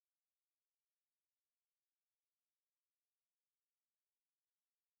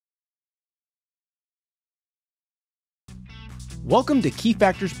Welcome to Key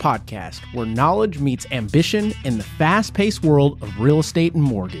Factors Podcast, where knowledge meets ambition in the fast-paced world of real estate and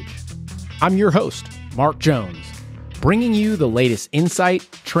mortgage. I'm your host, Mark Jones, bringing you the latest insight,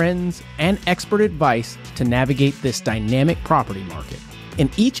 trends, and expert advice to navigate this dynamic property market.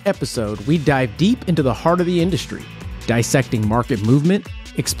 In each episode, we dive deep into the heart of the industry, dissecting market movement,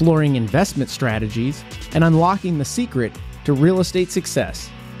 exploring investment strategies, and unlocking the secret to real estate success.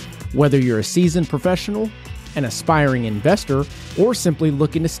 Whether you're a seasoned professional, an aspiring investor, or simply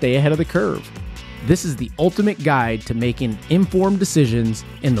looking to stay ahead of the curve, this is the ultimate guide to making informed decisions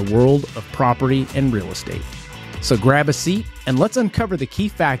in the world of property and real estate. So grab a seat and let's uncover the key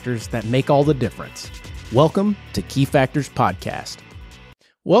factors that make all the difference. Welcome to Key Factors Podcast.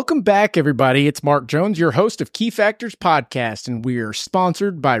 Welcome back, everybody. It's Mark Jones, your host of Key Factors Podcast, and we are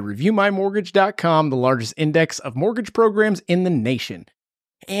sponsored by ReviewMyMortgage.com, the largest index of mortgage programs in the nation.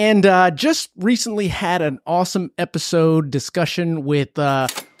 And just recently had an awesome episode discussion with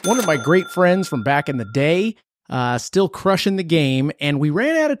one of my great friends from back in the day, still crushing the game, and we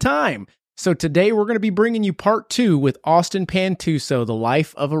ran out of time. So today we're going to be bringing you part 2 with Austin Pantuso, the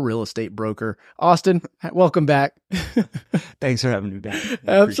life of a real estate broker. Austin, welcome back. Thanks for having me back.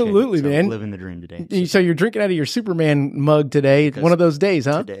 Absolutely, man. Living the dream today. So you're drinking out of your Superman mug today. One of those days,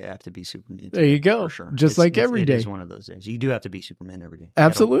 huh? Today I have to be Superman. There you go. For sure. Just like every day. It is one of those days. You do have to be Superman every day.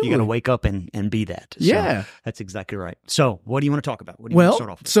 Absolutely. You got to wake up and be that. So yeah. That's exactly right. So what do you want to talk about? What do you want to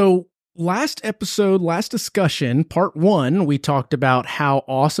start off with? So last episode, last discussion, part 1, we talked about how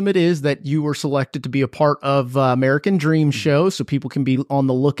awesome it is that you were selected to be a part of American Dream Show, so people can be on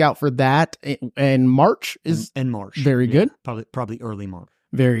the lookout for that. And March is in March. Very good. Probably early March.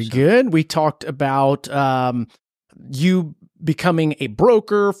 Very good. We talked about you becoming a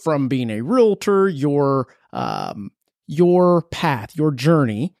broker from being a realtor, your path, your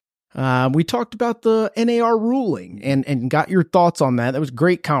journey. We talked about the NAR ruling and got your thoughts on that. That was a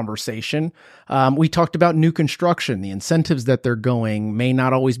great conversation. We talked about new construction. The incentives that they're going may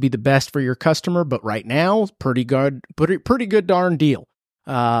not always be the best for your customer, but right now, pretty good darn deal.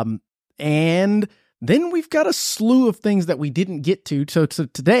 And then we've got a slew of things that we didn't get to. So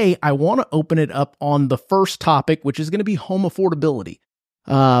today, I want to open it up on the first topic, which is going to be home affordability.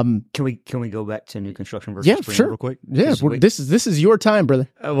 Can we go back to new construction versus sure. real quick? Yeah, this is your time, brother.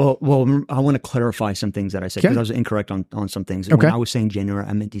 Well, I want to clarify some things that I said because I was incorrect on some things. Okay. When I was saying January,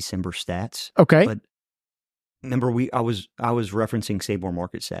 I meant December stats. Okay. But remember, I was referencing Sabor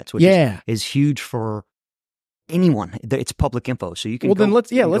market stats, which is huge for anyone. It's public info, so you can. Well, then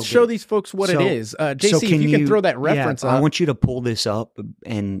let's show these folks what it is. JC, if you can throw that reference up. I want you to pull this up,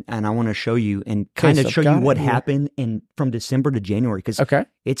 and I want to show you and kind of show you what happened from December to January because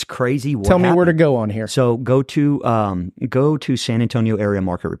it's crazy. Tell me where to go on here. So go to San Antonio area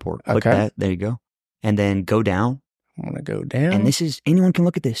market report. Click that. There you go, and then go down. I want to go down. And anyone can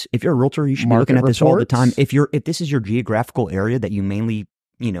look at this. If you're a realtor, you should be looking at this all the time. If this is your geographical area that you mainly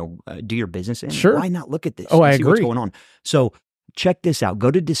do your business in. Sure. Why not look at this? Oh, I see agree. What's going on? So check this out. Go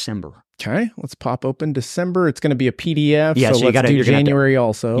to December. Okay, let's pop open December. It's going to be a PDF. Yeah, so let's do January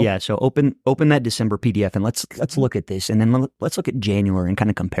also. Yeah, so open that December PDF and let's look at this, and then let's look at January and kind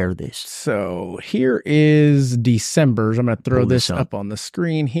of compare this. So here is December's. I'm going to throw this up on the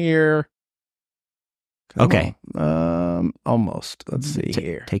screen here. Okay. Almost. Let's see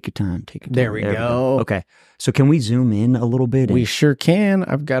here. Take your time. There we go. Okay. So can we zoom in a little bit? We sure can.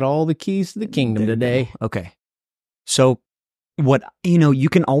 I've got all the keys to the kingdom today. Okay. So you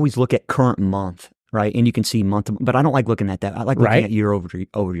can always look at current month, right? And you can see month, but I don't like looking at that. I like looking at year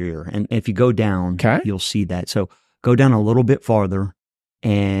over year. And if you go down, you'll see that. So go down a little bit farther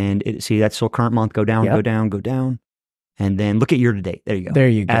and see that's still current month. Go down, go down. And then look at year to date. There you go. There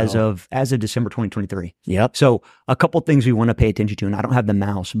you go. As of December 2023. Yep. So a couple things we want to pay attention to, and I don't have the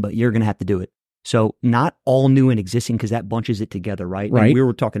mouse, but you're going to have to do it. So not all new and existing because that bunches it together, right? Right. And we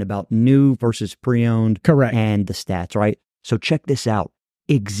were talking about new versus pre-owned. Correct. And the stats, right? So check this out.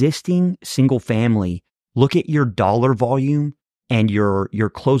 Existing single family, look at your dollar volume and your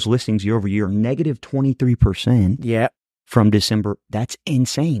closed listings year over year, negative 23%. Yeah. From December. That's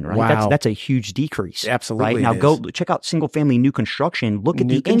insane, right? Wow. That's a huge decrease. Absolutely. Right? Now go check out single family new construction. Look at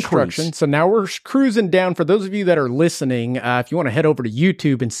the increase. So now we're cruising down. For those of you that are listening, if you want to head over to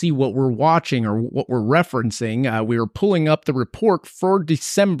YouTube and see what we're watching or what we're referencing, we are pulling up the report for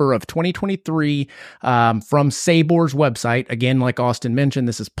December of 2023 from Sabor's website. Again, like Austin mentioned,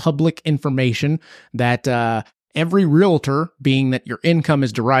 this is public information that every realtor, being that your income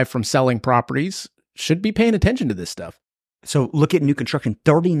is derived from selling properties, should be paying attention to this stuff. So look at new construction,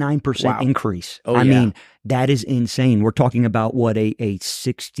 39% increase. I mean, that is insane. We're talking about what, a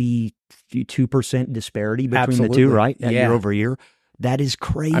 62% disparity between the two, right? Year over year. That is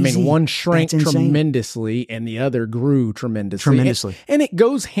crazy. I mean, one shrank tremendously and the other grew tremendously. And it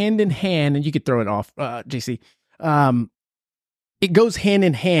goes hand in hand, and you could throw it off, JC. It goes hand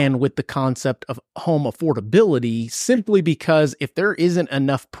in hand with the concept of home affordability, simply because if there isn't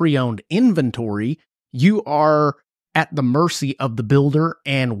enough pre-owned inventory, you are at the mercy of the builder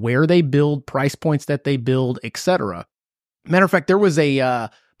and where they build, price points that they build, etc. Matter of fact, there was a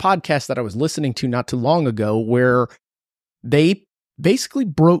podcast that I was listening to not too long ago where they basically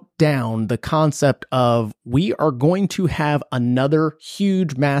broke down the concept of we are going to have another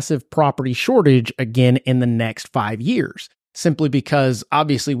huge, massive property shortage again in the next 5 years, simply because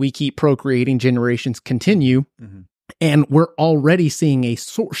obviously we keep procreating, generations continue, and we're already seeing a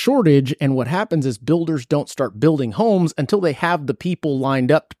shortage. And what happens is builders don't start building homes until they have the people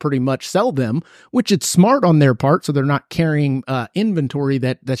lined up to pretty much sell them, which it's smart on their part, so they're not carrying inventory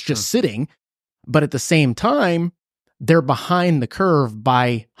that's just sitting. But at the same time, they're behind the curve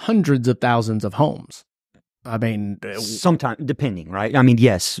by hundreds of thousands of homes. I mean, sometimes, depending, right? I mean,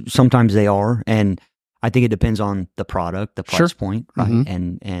 yes, sometimes they are. And I think it depends on the product, the price point, right?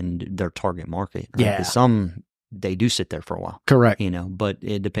 And their target market. Right? Yeah. Some, they do sit there for a while. Correct. But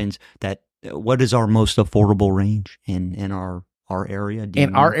it depends that what is our most affordable range in our area?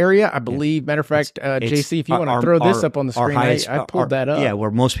 Our area, I believe, matter of fact, JC, if you want to throw this up on the screen, I pulled that up. Yeah, where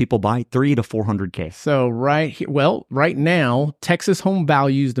most people buy $300,000 to $400,000. So right now, Texas home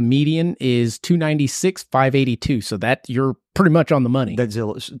values, the median is $296,582. So that you're pretty much on the money. That's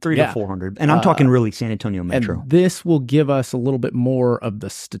 $300,000 to $400,000, and I'm talking really San Antonio metro. And this will give us a little bit more of the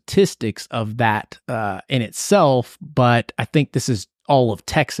statistics of that in itself, but I think this is all of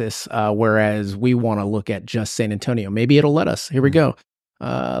Texas, whereas we want to look at just San Antonio. Maybe it'll let us. Here we go.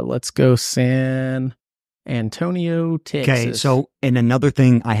 Let's go San Antonio, Texas. Okay, so, and another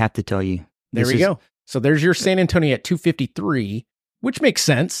thing I have to tell you. There we go. So there's your San Antonio at 253, which makes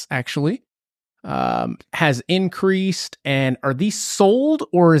sense, actually. Has increased. And are these sold,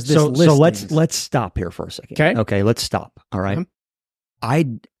 or is this listings? So let's stop here for a second. Okay, let's stop. All right.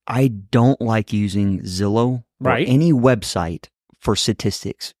 I don't like using Zillow or any website for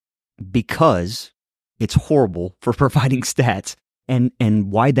statistics because it's horrible for providing stats. And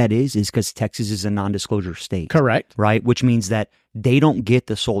why that is because Texas is a non-disclosure state. Correct. Right? Which means that they don't get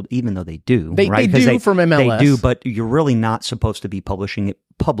the sold, even though they do. They do from MLS. They do, but you're really not supposed to be publishing it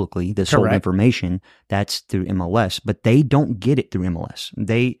publicly, the sold information. That's through MLS, but they don't get it through MLS.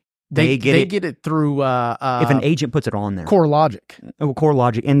 They get it through if an agent puts it on there. CoreLogic.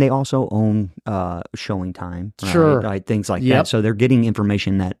 CoreLogic, and they also own showing time, right? Things like that. So they're getting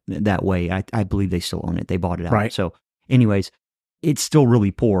information that way. I believe they still own it. They bought it out. Right. So, anyways, it's still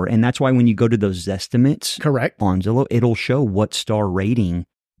really poor, and that's why when you go to those estimates, on Zillow, it'll show what star rating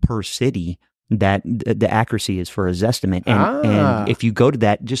per city that the accuracy is for a Zestimate. And if you go to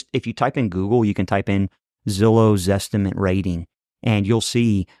that, just if you type in Google, you can type in Zillow Zestimate rating. And you'll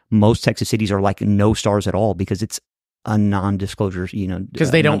see most Texas cities are like no stars at all because it's a non-disclosure,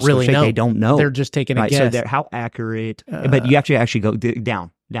 because they don't really know. They don't know. They're just taking a guess. So how accurate, but you actually go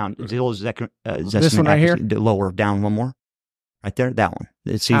down. Zillow's this one right here? Lower, down one more. Right there, that one.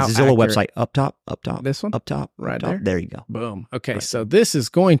 See the Zillow website, up top. This one? Up top. Right there? There you go. Boom. Okay, so this is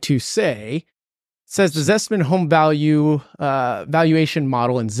going to says the Zestimate home value valuation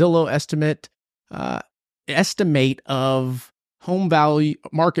model and Zillow estimate of home value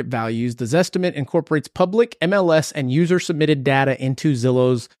market values. The Zestimate incorporates public MLS and user submitted data into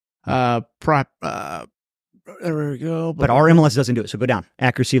Zillow's there we go. But our MLS doesn't do it. So go down.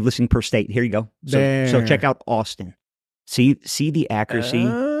 Accuracy of listing per state. Here you go. So check out Austin. See the accuracy.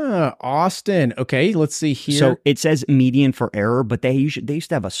 Austin. Okay, let's see here. So it says median for error, but they used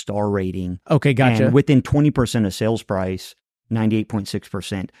to have a star rating. Okay, gotcha. And within 20% of sales price,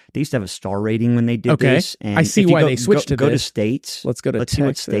 98.6%. They used to have a star rating when they did this. And I see why they switched to this. Go to states. Let's go to Let's Texas. See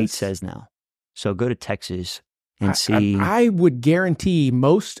what state says now. So go to Texas and see. I would guarantee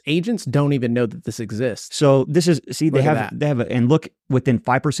most agents don't even know that this exists. So this is, they have and look, within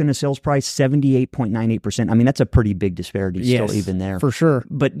 5% of sales price, 78.98%. I mean, that's a pretty big disparity still even there. For sure.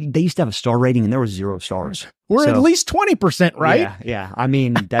 But they used to have a star rating and there was 0 stars. We're at least 20%, right? Yeah. I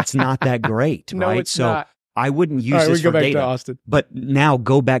mean, that's not that great, No, right? it's not. I wouldn't use this for data. We go back to Austin. But now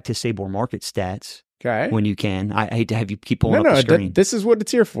go back to Sabor Market Stats. Okay. When you can. I hate to have you keep pulling up the screen. This is what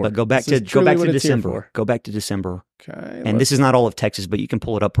it's here for. But go back to December. Go back to December. Okay. And this is not all of Texas, but you can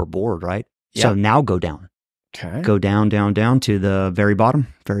pull it up per board, right? Yeah. So now go down. Okay. Go down to the very bottom.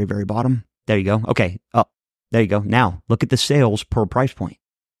 Very, very bottom. There you go. Okay. Up. There you go. Now, look at the sales per price point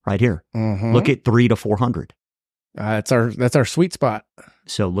right here. Mm-hmm. Look at 300 to 400. That's our sweet spot.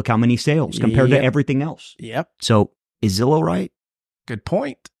 So look how many sales compared to everything else. Yep. So is Zillow right? Good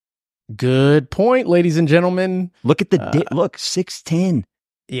point. Good point, ladies and gentlemen. Look at the look, 610.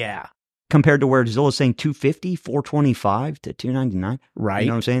 Yeah. Compared to where Zillow's saying 250, 425 to 299. Right. You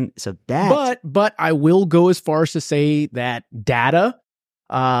know what I'm saying? So that. But I will go as far as to say that data,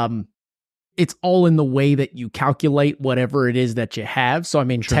 it's all in the way that you calculate whatever it is that you have. So, I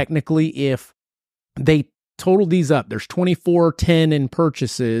mean, technically, if they total these up, there's 2410 in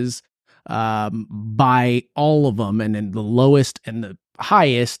purchases by all of them, and then the lowest and the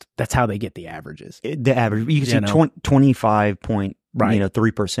highest, that's how they get the averages. The average, you can see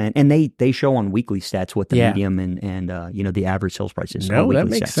 25.3%, and they show on weekly stats what the medium and the average sales price is. No, that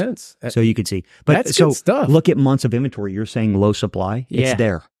makes sense. So you can see, but that's good stuff. Look at months of inventory. You're saying low supply. It's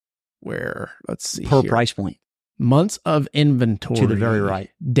there. Where let's see per here. Price point. Months of inventory to the very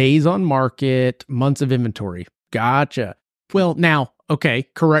right. Days on market. Months of inventory. Gotcha. Well, now, okay,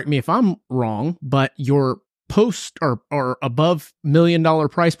 correct me if I'm wrong, but your post or above $1 million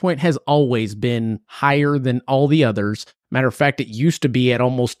price point has always been higher than all the others. Matter of fact, it used to be at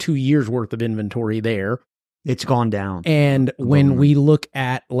almost 2 years worth of inventory there. It's gone down. And when we look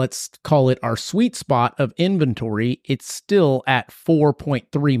at, let's call it our sweet spot of inventory, it's still at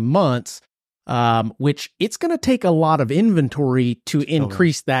 4.3 months, which it's going to take a lot of inventory to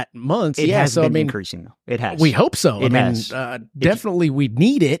increase that months. It has been increasing, though. It has. We hope so. Definitely we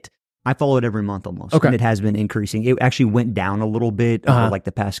need it. I follow it every month almost. Okay. And it has been increasing. It actually went down a little bit over like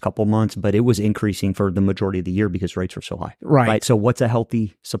the past couple months, but it was increasing for the majority of the year because rates were so high. Right. So what's a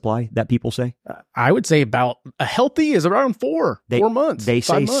healthy supply that people say? I would say about a healthy is around 4 months. They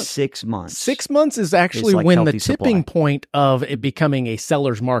say months. 6 months. 6 months is actually like when the tipping point of it becoming a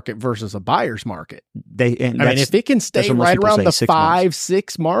seller's market versus a buyer's market. If it can stay right around the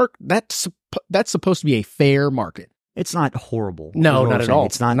 5-6 mark, that's supposed to be a fair market. It's not horrible. No, not at all.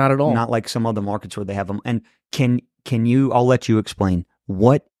 It's not at all. Not like some other markets where they have them. And can you? I'll let you explain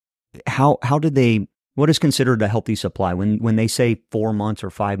what is considered a healthy supply when they say 4 months or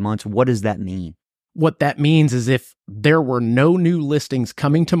 5 months. What does that mean? What that means is if there were no new listings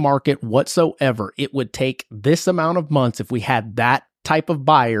coming to market whatsoever, it would take this amount of months if we had that type of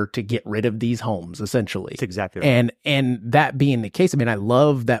buyer to get rid of these homes, essentially. That's exactly right. And that being the case, I mean, I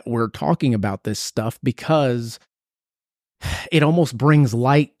love that we're talking about this stuff because it almost brings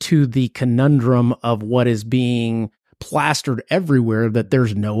light to the conundrum of what is being plastered everywhere, that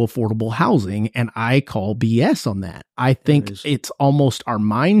there's no affordable housing. And I call BS on that. I think it's almost our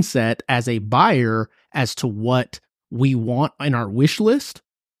mindset as a buyer as to what we want in our wish list,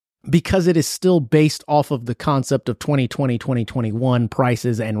 because it is still based off of the concept of 2020, 2021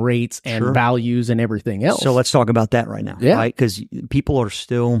 prices and rates and values and everything else. So let's talk about that right now. Yeah. Right? Because people are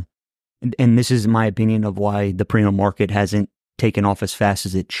still... And this is my opinion of why the pre-owned market hasn't taken off as fast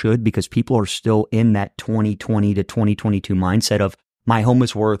as it should, because people are still in that 2020 to 2022 mindset of my home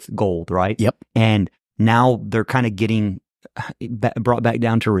is worth gold, right? Yep. And now they're kind of getting brought back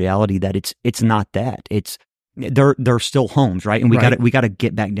down to reality that it's not that. They're still homes, right? And we got to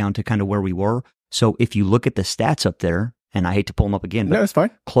get back down to kind of where we were. So if you look at the stats up there, and I hate to pull them up again, but that's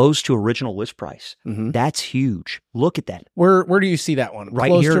fine. Close to original list price. Mm-hmm. That's huge. Look at that. Where do you see that one? Right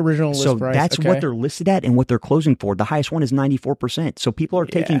close here. To original list price. So that's what they're listed at and what they're closing for. The highest one is 94%. So people are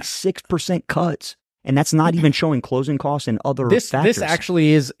taking 6% cuts. And that's not even showing closing costs and other factors. This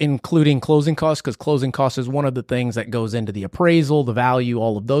actually is including closing costs, because closing costs is one of the things that goes into the appraisal, the value,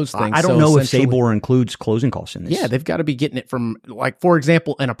 all of those things. I don't know if Sabor includes closing costs in this. Yeah, they've got to be getting it from, like, for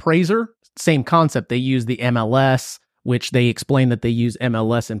example, an appraiser, same concept. They use the MLS, which they explain that they use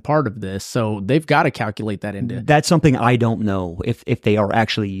MLS in part of this. So they've got to calculate that into. That's something I don't know if they are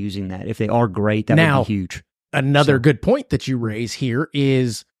actually using that. If they are, great, that would be huge. Another good point that you raise here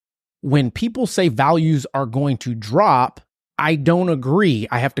is when people say values are going to drop, I don't agree.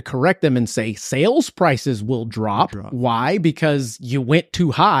 I have to correct them and say sales prices will drop. Why? Because you went too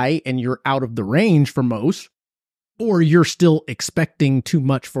high and you're out of the range for most, or you're still expecting too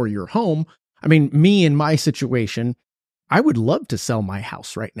much for your home. I mean, me in my situation, I would love to sell my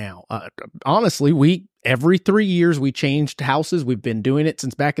house right now. Honestly, every 3 years we changed houses. We've been doing it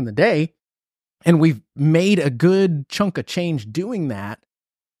since back in the day, and we've made a good chunk of change doing that.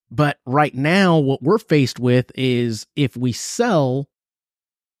 But right now, what we're faced with is, if we sell,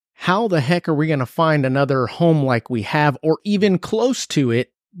 how the heck are we going to find another home like we have, or even close to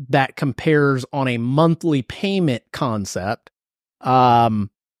it, that compares on a monthly payment concept to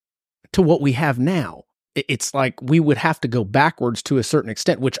what we have now? it's like we would have to go backwards to a certain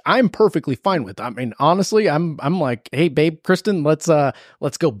extent, which I'm perfectly fine with. I mean, honestly, I'm like, hey, babe, Kristen, let's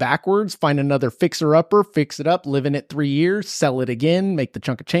go backwards, find another fixer-upper, fix it up, live in it 3 years, sell it again, make the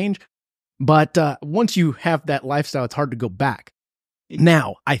chunk of change. But once you have that lifestyle, it's hard to go back.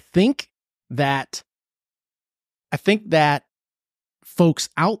 Now, I think that folks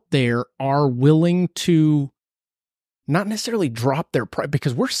out there are willing to not necessarily drop their price,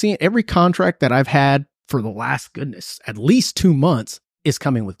 because we're seeing every contract that I've had for the last, at least 2 months is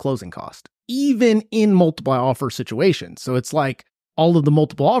coming with closing cost, even in multiple offer situations. So it's like all of the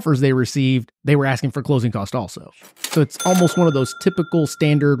multiple offers they received, they were asking for closing cost also. So it's almost one of those typical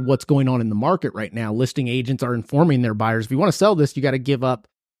standard what's going on in the market right now. Listing agents are informing their buyers, if you want to sell this, you got to give up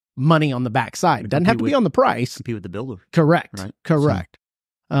money on the backside. It doesn't have to be on the price. Compete with the builder. Correct. Right? Correct.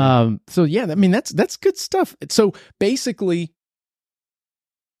 So yeah, I mean, that's good stuff. So basically,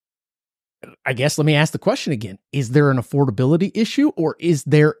 I guess let me ask the question again. Is there an affordability issue, or is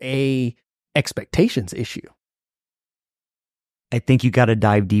there a expectations issue? I think you got to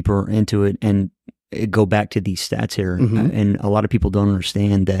dive deeper into it and go back to these stats here. And a lot of people don't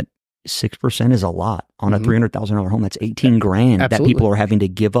understand that 6% is a lot on a $300,000 home. That's 18 grand that people are having to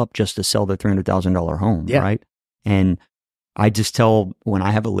give up just to sell their $300,000 home. Yeah. Right. And I just when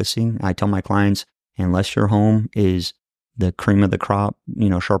I have a listing, I tell my clients, unless your home is the cream of the crop,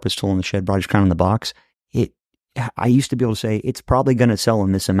 sharpest tool in the shed, brightest crown in the box, I used to be able to say it's probably going to sell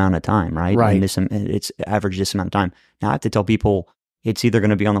in this amount of time, right? Right. And it's average this amount of time. Now I have to tell people it's either going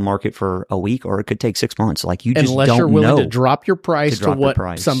to be on the market for a week or it could take 6 months. Like you just unless don't know. Unless you're willing to drop your price to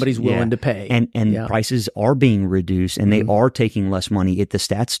what somebody's willing to pay. And prices are being reduced and they are taking less money. The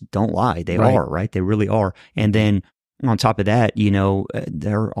stats don't lie. They are, right? They really are. And then on top of that,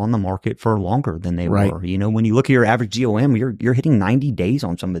 they're on the market for longer than they were. When you look at your average GOM, you're hitting 90 days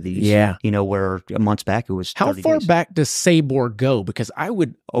on some of these. Yeah. Where months back it was 30 How far days. back does Sabor go? Because I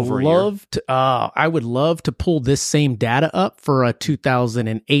would love to pull this same data up for a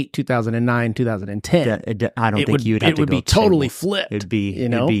 2008, 2009, 2010. I don't think you'd have to go. It would be totally flipped. It'd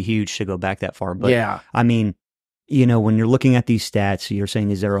be huge to go back that far. But yeah. I mean, when you're looking at these stats, you're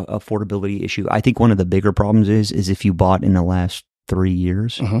saying, is there an affordability issue? I think one of the bigger problems is if you bought in the last 3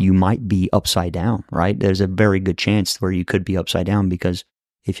 years, you might be upside down, right? There's a very good chance where you could be upside down because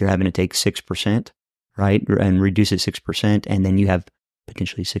if you're having to take 6%, right, and reduce it 6%, and then you have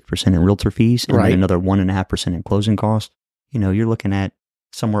potentially 6% in realtor fees and then another 1.5% in closing costs, you're looking at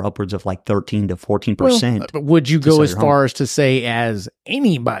somewhere upwards of like 13 to 14%. Well, but would you go as far as to say as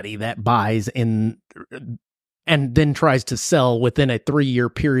anybody that buys in and then tries to sell within a 3-year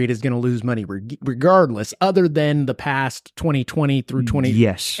period is going to lose money regardless, other than the past 2020 through 20.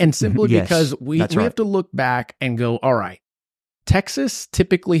 Yes. And simply because we have to look back and go, all right, Texas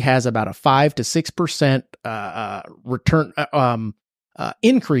typically has about a 5 to 6% return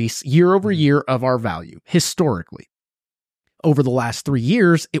increase year over year of our value historically. Over the last 3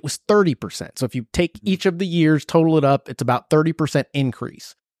 years, it was 30%. So if you take each of the years, total it up, it's about 30%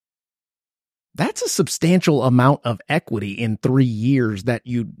 increase. That's a substantial amount of equity in 3 years that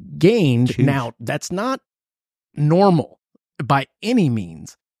you gained. Jeez. Now, that's not normal by any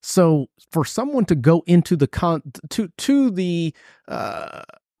means. So for someone to go into the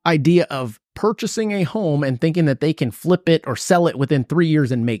idea of purchasing a home and thinking that they can flip it or sell it within 3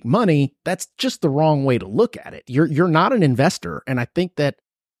 years and make money, that's just the wrong way to look at it. You're not an investor. And I think that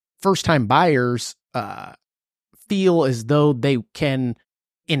first-time buyers feel as though they can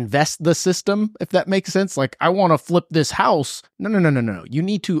invest the system, if that makes sense. Like, I want to flip this house. No. You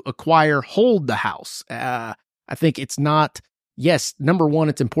need to hold the house. I think it's not, yes, number one,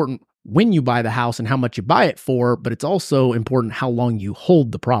 it's important when you buy the house and how much you buy it for, but it's also important how long you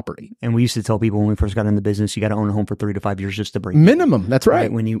hold the property. And we used to tell people when we first got in the business, you got to own a home for 3 to 5 years just to break minimum. That's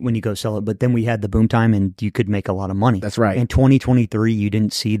right. When you go sell it. But then we had the boom time and you could make a lot of money. That's right. In 2023, you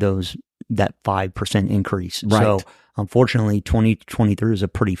didn't see that 5% increase. Right. So unfortunately, 2023 is a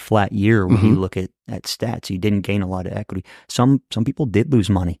pretty flat year when you look at stats. You didn't gain a lot of equity. Some people did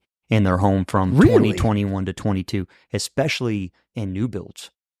lose money in their home from 2021 to 22, especially in new builds.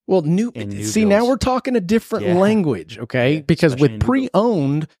 Well, now we're talking a different language, okay? Yeah, because with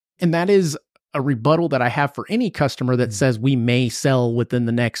pre-owned, and that is a rebuttal that I have for any customer that says we may sell within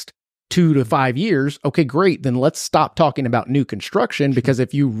the next 2 to 5 years. Okay, great. Then let's stop talking about new construction, because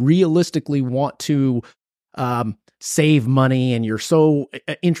if you realistically want to save money and you're so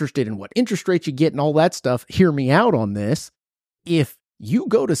interested in what interest rates you get and all that stuff, hear me out on this. If you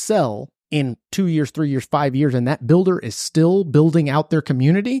go to sell in 2 years, 3 years, 5 years, and that builder is still building out their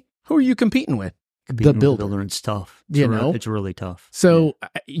community, who are you competing with? the builder. And it's tough. It's really tough. So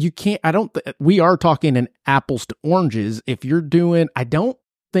you can't, we are talking in apples to oranges. If you're doing, I don't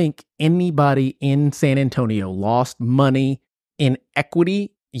think anybody in San Antonio lost money in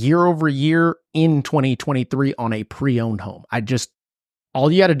equity year over year in 2023 on a pre-owned home.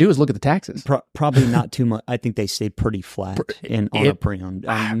 All you got to do is look at the taxes. Probably not too much. I think they stayed pretty flat on a pre-owned.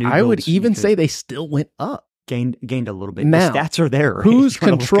 I would even say they still went up. Gained a little bit. Now, the stats are there. Who's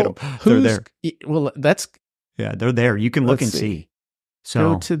control? They're there. Well, that's... Yeah, they're there. You can look and see.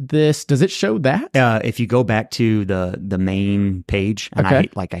 So go to this. Does it show that? If you go back to the main page, and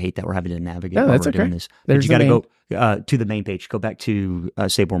I hate that we're having to navigate while we're doing this. But you got to go to the main page. Go back to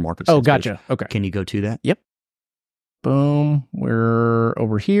Sabor Market. Oh, gotcha. Page. Okay. Can you go to that? Yep. Boom. We're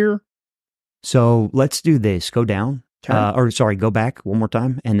over here. So let's do this. Go down. Go back one more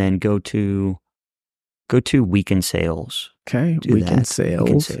time, and then go to weekend sales. Okay. Weekend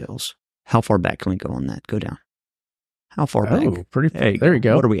sales. How far back can we go on that? Go down. How far back? There you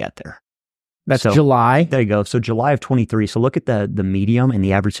go. What are we at there? That's July. There you go. So July of 23. So look at the medium and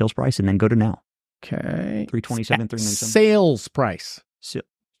the average sales price, and then go to now. Okay. 327, 397. Sales price.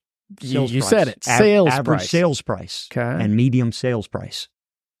 You said it. Sales average price. Sales price. Okay. And medium sales price.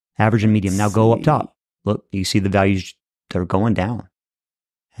 Average and medium. Now go up top. Look, you see the values, they're going down.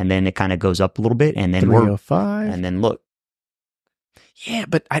 And then it kind of goes up a little bit, and then 305. And then look. Yeah,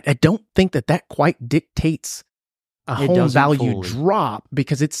 but I don't think that quite dictates a home value drop,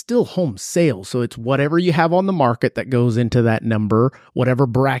 because it's still home sales. So it's whatever you have on the market that goes into that number, whatever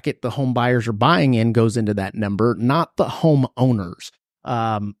bracket the home buyers are buying in goes into that number, not the homeowners.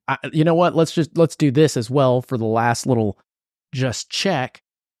 You know what? Let's do this as well for the last little just check.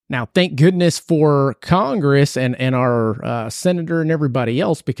 Now, thank goodness for Congress and our senator and everybody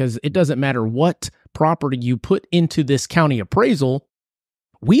else, because it doesn't matter what property you put into this county appraisal,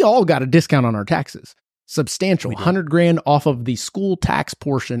 we all got a discount on our taxes. Substantial, $100,000 off of the school tax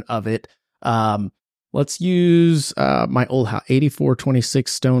portion of it. Let's use my old house,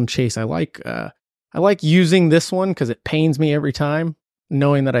 8426 Stone Chase. I like using this one because it pains me every time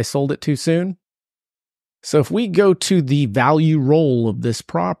knowing that I sold it too soon. So if we go to the value roll of this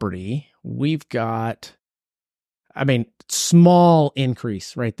property, we've got, small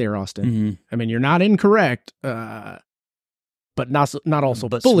increase right there, Austin. Mm-hmm. You're not incorrect, but not also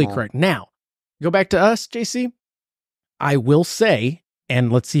fully small. Correct. Now, go back to us, JC. I will say,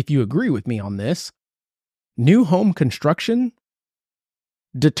 and let's see if you agree with me on this, new home construction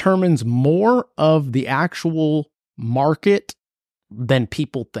determines more of the actual market than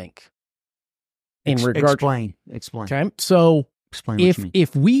people think. Explain. Okay. So explain what you mean.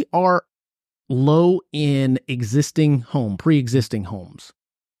 If we are low in pre-existing homes,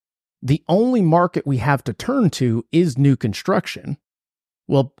 the only market we have to turn to is new construction.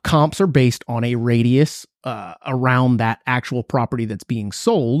 Well, comps are based on a radius around that actual property that's being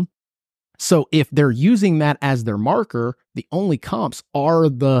sold. So if they're using that as their marker, the only comps are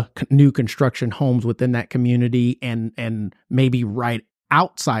the new construction homes within that community and maybe right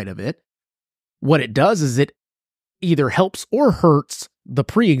outside of it. What it does is it either helps or hurts the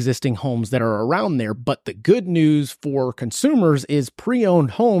pre-existing homes that are around there. But the good news for consumers is pre-owned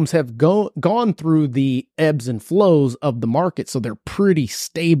homes have gone through the ebbs and flows of the market, so they're pretty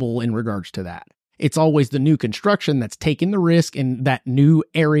stable in regards to that. It's always the new construction that's taking the risk in that new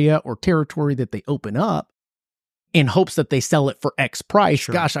area or territory that they open up in hopes that they sell it for X price.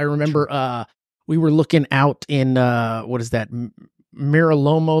 Sure. Gosh, I remember we were looking out in,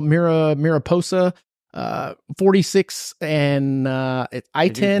 Mariposa, 46 and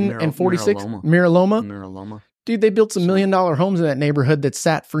I-10 and 46. Miraloma. Dude, they built some $1 million homes in that neighborhood that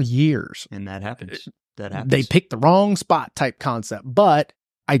sat for years. And that happens. They picked the wrong spot type concept. But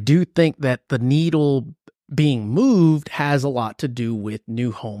I do think that the needle being moved has a lot to do with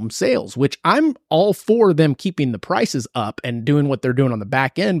new home sales, which I'm all for them keeping the prices up and doing what they're doing on the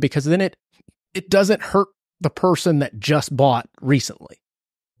back end, because then it doesn't hurt the person that just bought recently.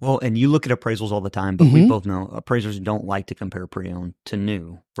 Well, and you look at appraisals all the time, but we both know appraisers don't like to compare pre-owned to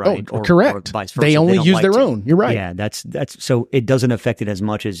new, right? Oh, correct. Or vice versa. They only use their own. You're right. Yeah, that's so it doesn't affect it as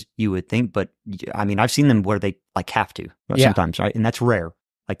much as you would think. But I've seen them where they have to sometimes, right? And that's rare.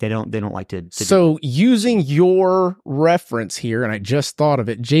 Like they don't like to so using your reference here, and I just thought of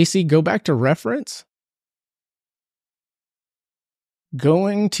it. JC, go back to reference.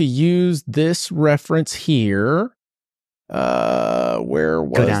 Going to use this reference here. Where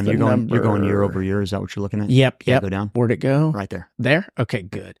was go down? The you're going year over year. Is that what you're looking at? Yep. Go down. Where'd it go? Right there. There? Okay,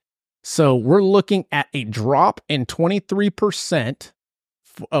 good. So we're looking at a drop in 23%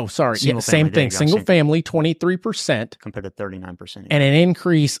 Sorry. Yeah, same thing. Single family, 23%. Compared to 39%. And an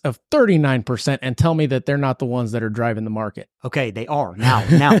increase of 39%. And tell me that they're not the ones that are driving the market. Okay, they are.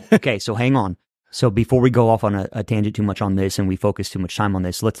 Now, okay, so hang on. So before we go off on a tangent too much on this and we focus too much time on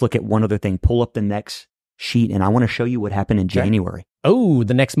this, let's look at one other thing. Pull up the next sheet, and I want to show you what happened in January. Oh,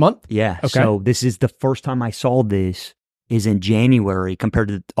 the next month? Yeah. Okay. So this is the first time I saw this is in January compared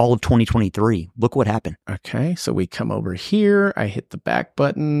to all of 2023. Look what happened. Okay, so we come over here. I hit the back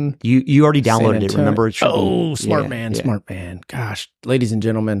button. You already downloaded it, remember? It smart man. Gosh, ladies and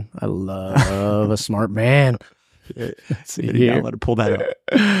gentlemen, I love a smart man. See here. Let it pull that up.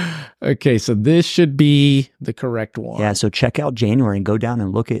 Okay, so this should be the correct one. Yeah, so check out January and go down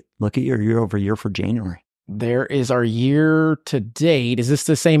and look at your year over year for January. There is our year to date. Is this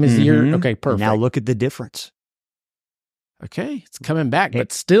the same as the year? Okay, perfect. Now look at the difference. Okay, it's coming back,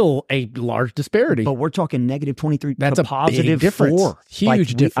 but still a large disparity. But we're talking negative 23. That's a positive difference. 4.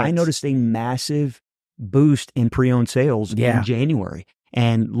 Huge difference. I noticed a massive boost in pre-owned sales in January.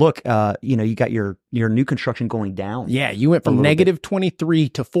 And look, you got your new construction going down. Yeah, you went from negative 23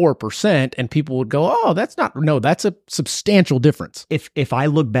 to 4%, and people would go, "Oh, that's a substantial difference." If I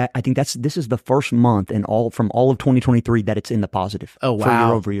look back, I think this is the first month from all of 2023 that it's in the positive. Oh, wow. For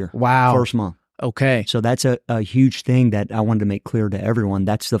year over year. Wow. First month. Okay. So that's a huge thing that I wanted to make clear to everyone.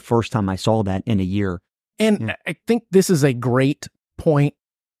 That's the first time I saw that in a year. And I think this is a great point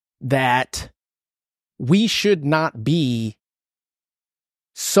that we should not be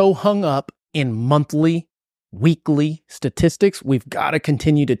so hung up in monthly, weekly statistics. We've got to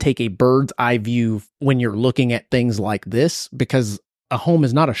continue to take a bird's eye view when you're looking at things like this, because a home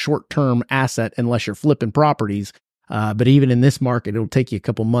is not a short-term asset unless you're flipping properties. But even in this market, it'll take you a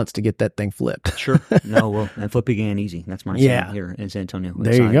couple months to get that thing flipped. Sure. No, well, and flipping again easy. That's my saying here in San Antonio.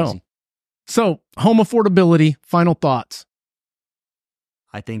 There you go. Easy. So home affordability, final thoughts.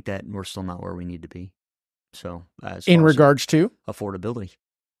 I think that we're still not where we need to be. So in regards to affordability.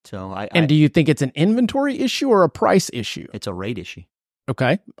 So do you think it's an inventory issue or a price issue? It's a rate issue.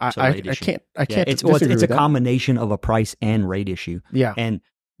 Okay. I can't. It's a combination of a price and rate issue. Yeah. And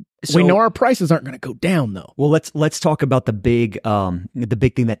so, we know our prices aren't going to go down though. Well, let's talk about the big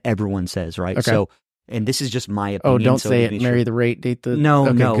thing that everyone says, right? Okay. So, and this is just my opinion. Oh, don't say it. Marry the rate, date the...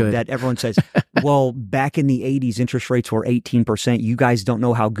 No, good. That everyone says, well, back in the 80s, interest rates were 18%. You guys don't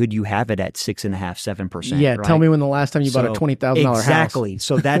know how good you have it at 6.5%, 7%. Yeah, right? Tell me when the last time you bought a $20,000 house. Exactly.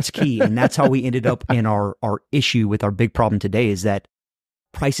 So that's key. And that's how we ended up in our issue with our big problem today is that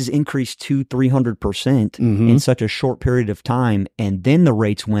prices increased 200-300% in such a short period of time. And then the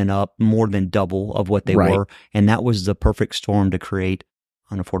rates went up more than double of what they were. And that was the perfect storm to create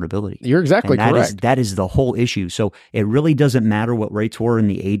unaffordability. You're exactly correct. That is the whole issue. So it really doesn't matter what rates were in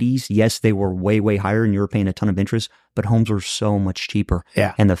the 80s. Yes, they were way, way higher and you were paying a ton of interest, but homes were so much cheaper.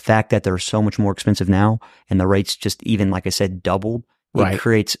 Yeah. And the fact that they're so much more expensive now and the rates just even, like I said, doubled, it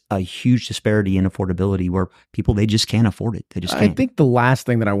creates a huge disparity in affordability where people, they just can't afford it. They just can't. I think the last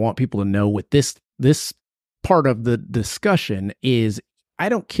thing that I want people to know with this part of the discussion is I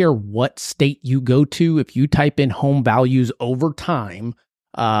don't care what state you go to. If you type in home values over time,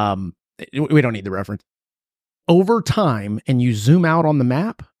 we don't need the reference. Over time, and you zoom out on the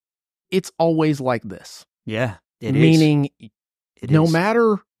map, it's always like this. Yeah, Meaning, no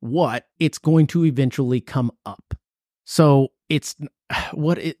matter what, it's going to eventually come up. So it's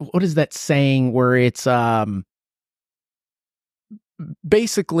what is that saying where it's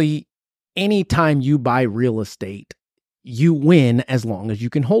basically anytime you buy real estate, you win as long as you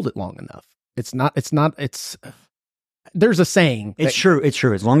can hold it long enough. There's a saying. It's true.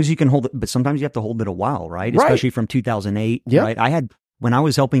 As long as you can hold it, but sometimes you have to hold it a while, right? Especially from 2008, right? When I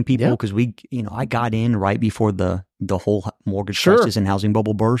was helping people, because I got in right before the whole mortgage crisis and housing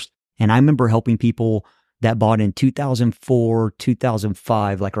bubble burst. And I remember helping people that bought in 2004,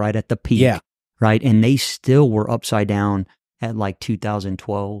 2005, like right at the peak, right? And they still were upside down at like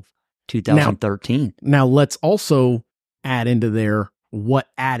 2012, 2013. Now let's also add into there what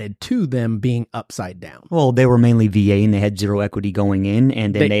added to them being upside down. Well, they were mainly VA and they had zero equity going in,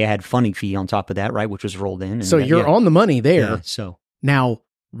 and then they had funding fee on top of that, right, which was rolled in. And so you're on the money there. Yeah, so now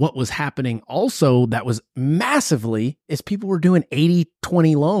what was happening also that was massively is people were doing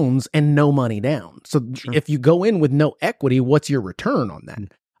 80-20 loans and no money down. So if you go in with no equity, what's your return on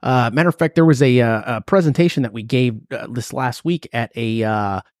that? Matter of fact, there was a presentation that we gave this last week at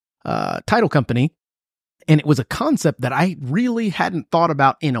a title company. And it was a concept that I really hadn't thought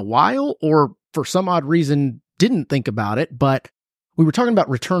about in a while, or for some odd reason didn't think about it. But we were talking about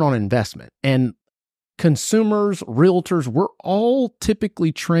return on investment, and consumers, realtors, we're all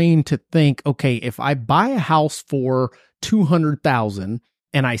typically trained to think, okay, if I buy a house for $200,000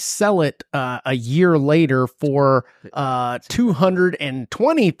 and I sell it a year later for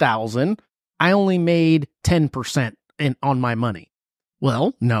 $220,000, I only made 10% on my money.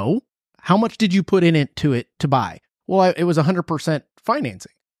 Well, no. How much did you put in it to buy? Well, it was 100%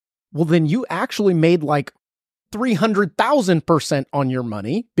 financing. Well, then you actually made like 300,000% on your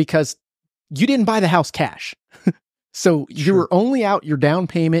money because you didn't buy the house cash. So you were only out your down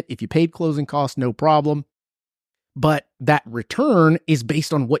payment. If you paid closing costs, no problem. But that return is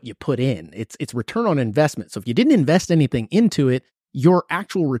based on what you put in. It's return on investment. So if you didn't invest anything into it, your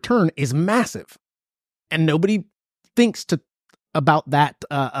actual return is massive. And nobody thinks about that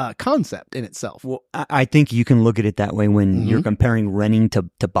concept in itself. Well, I think you can look at it that way when you're comparing renting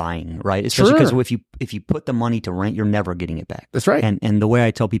to buying, right? Especially because if you put the money to rent, you're never getting it back. That's right. And the way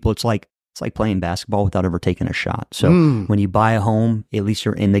I tell people, it's like playing basketball without ever taking a shot. So when you buy a home, at least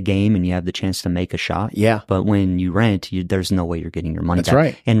you're in the game and you have the chance to make a shot. Yeah. But when you rent, there's no way you're getting your money back.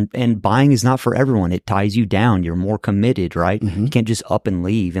 That's right. And buying is not for everyone. It ties you down. You're more committed, right? You can't just up and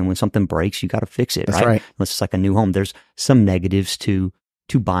leave. And when something breaks, you got to fix it, That's right. Unless it's like a new home. There's some negatives to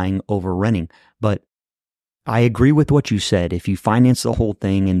buying over renting. But I agree with what you said. If you finance the whole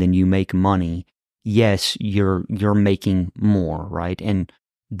thing and then you make money, yes, you're making more, right? And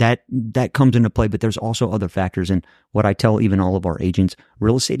that comes into play, but there's also other factors. And what I tell even all of our agents,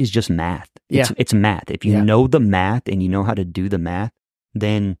 real estate is just math. It's math. If you know the math and you know how to do the math,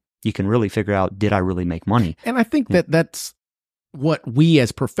 then you can really figure out, did I really make money? And I think that's what we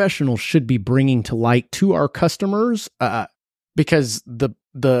as professionals should be bringing to light to our customers, because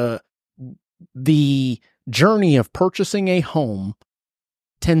the journey of purchasing a home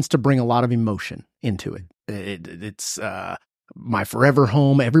tends to bring a lot of emotion into it. It's my forever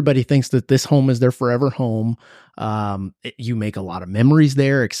home. Everybody thinks that this home is their forever home. You make a lot of memories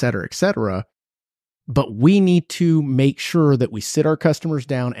there, et cetera, et cetera. But we need to make sure that we sit our customers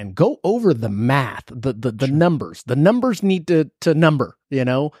down and go over the math, the numbers. The numbers need to number,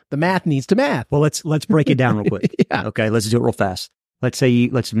 the math needs to math. Well, let's break it down real quick. Yeah. Okay, let's do it real fast. Let's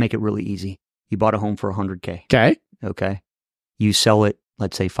make it really easy. You bought a home for $100K. Okay. You sell it,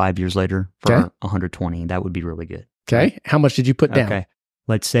 let's say 5 years later for $120. That would be really good. Okay. Right? How much did you put down? Okay.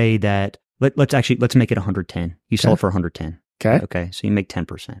 Let's say that, let's make it $110. You sell it for $110. Okay. Okay. So you make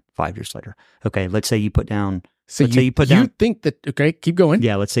 10% 5 years later. Okay. Let's say you put down. So you think that, okay, keep going.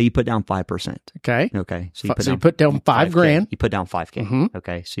 Yeah. Let's say you put down 5%. Okay. Okay. So you put down $5,000. You put down $5K.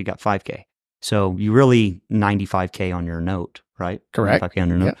 Okay. So you got $5K. So you really $95K on your note, right? Correct. $95K on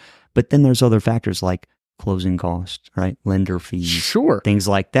your note. Yeah. But then there's other factors like closing costs, right? Lender fees, things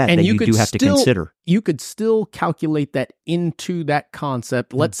like that, and that you do have to consider. You could still calculate that into that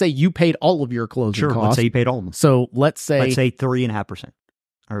concept. Let's say you paid all of your closing costs. Let's say you paid all of them. So let's say 3.5%,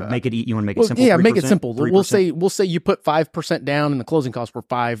 or make it. You want to make it simple? Yeah, make it simple. 3%. We'll say you put 5% down, and the closing costs were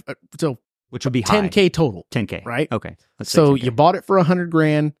 5. So which would be 10K total. 10K, right? Okay. So you bought it for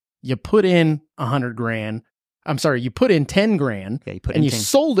 $100,000. You put in $100,000. I'm sorry, you put in $10,000, and you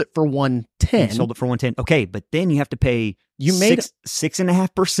sold it for $110. You sold it for $110. Okay, but then you have to pay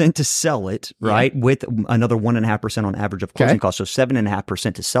 6.5% to sell it, right? With another 1.5% on average of closing costs, so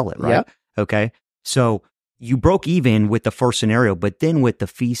 7.5% to sell it, right? Yep. Okay, so you broke even with the first scenario, but then with the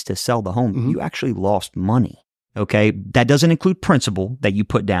fees to sell the home, you actually lost money. Okay, that doesn't include principal that you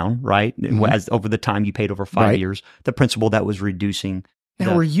put down, right? As over the time you paid over 5 years, the principal that was reducing.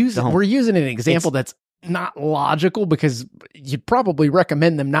 Now we're using an example that's not logical, because you'd probably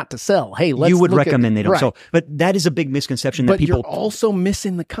recommend them not to sell. Hey, you would recommend they don't sell, but that is a big misconception that people. You're also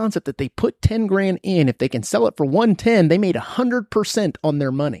missing the concept that they put $10,000 in. If they can sell it for $110, they made 100% on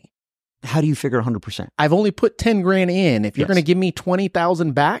their money. How do you figure 100%? I've only put $10,000 in. If you're going to give me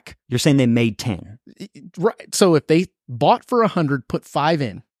 $20,000 back, you're saying they made 10, right? So if they bought for 100, put 5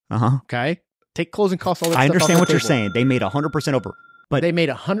 in. Okay, take closing costs. All that I stuff understand off what the you're table. saying. They made 100% over. But they made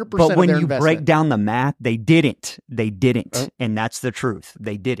 100% of their investment. But when you break down the math, they didn't. And that's the truth.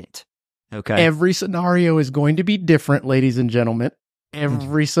 They didn't. Okay. Every scenario is going to be different, ladies and gentlemen.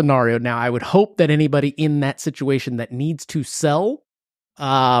 Every scenario. Now, I would hope that anybody in that situation that needs to sell,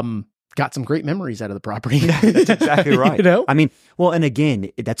 got some great memories out of the property. That's exactly right. I mean, well, and again,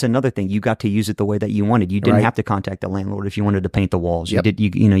 that's another thing. You got to use it the way that you wanted. You didn't have to contact the landlord if you wanted to paint the walls. You did.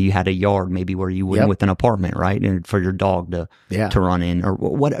 You had a yard maybe where you went with an apartment, right? And for your dog to run in, or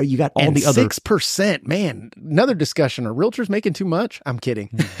what? You got all the other 6%. Man, another discussion. Are realtors making too much? I'm kidding.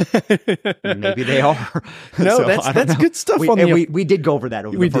 Maybe they are. No, so, that's good stuff. We did go over that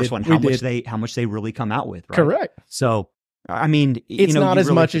over the first one. How much they really come out with, right? Correct. So I mean, it's not as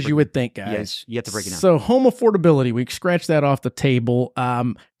much as you would think, guys. Yes, you have to break it down. So home affordability, we scratch that off the table.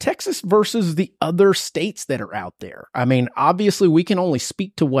 Texas versus the other states that are out there. I mean, obviously, we can only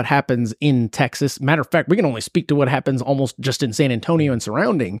speak to what happens in Texas. Matter of fact, we can only speak to what happens almost just in San Antonio and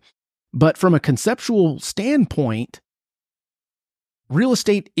surrounding. But from a conceptual standpoint, real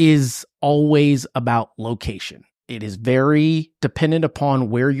estate is always about location. It is very dependent upon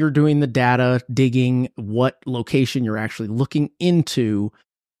where you're doing the data digging, what location you're actually looking into.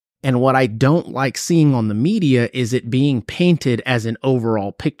 And what I don't like seeing on the media is it being painted as an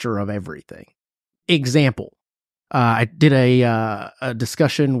overall picture of everything. Example, I did a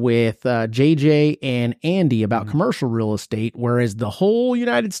discussion with JJ and Andy about commercial real estate, whereas the whole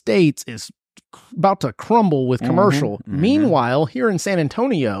United States is about to crumble with commercial. Meanwhile, here in San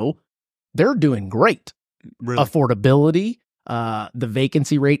Antonio, they're doing great. Really? Affordability, the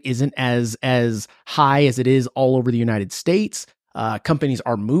vacancy rate isn't as high as it is all over the United States. Companies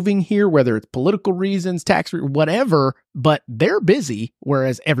are moving here, whether it's political reasons, tax, whatever, but they're busy,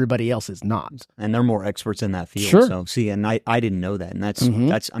 whereas everybody else is not. And they're more experts in that field. Sure. So see, and I didn't know that. And that's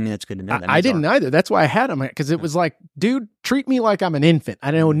good to know. I didn't either. That's why I had them, because it was like, dude, treat me like I'm an infant.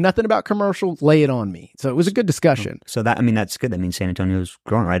 I know nothing about commercials. Lay it on me. So it was a good discussion. So that's good. That means San Antonio's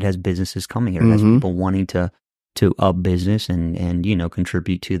growing, right? It has businesses coming here. It has people wanting to up business and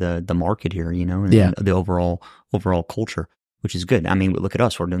contribute to the market here, and the overall culture, which is good. I mean, look at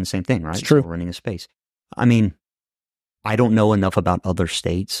us. We're doing the same thing, right? It's true. So we're running a space. I mean, I don't know enough about other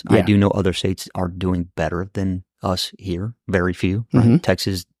states. Yeah. I do know other states are doing better than us here. Very few. Right?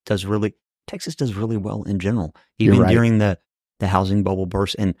 Texas does really well in general, even during the housing bubble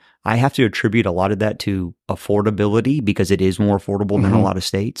burst. And I have to attribute a lot of that to affordability, because it is more affordable than a lot of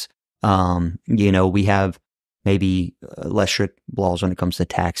states. We have maybe less strict laws when it comes to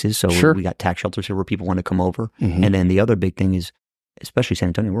taxes. So we got tax shelters here where people want to come over. And then the other big thing is, especially San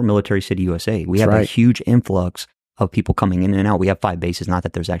Antonio, we're Military City, USA. We have a huge influx of people coming in and out. We have 5 bases. Not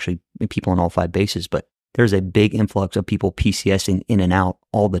that there's actually people in all 5 bases, but there's a big influx of people PCSing in and out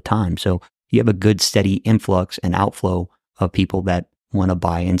all the time. So you have a good steady influx and outflow of people that want to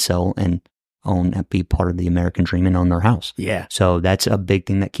buy and sell and own and be part of the American dream and own their house. Yeah. So that's a big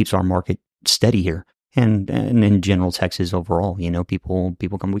thing that keeps our market steady here. And in general, Texas overall, people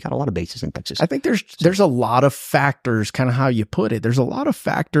come. We got a lot of bases in Texas. I think there's a lot of factors, kind of how you put it. There's a lot of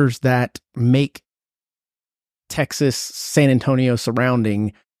factors that make Texas, San Antonio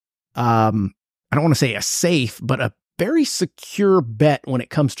surrounding, I don't want to say a safe, but a very secure bet when it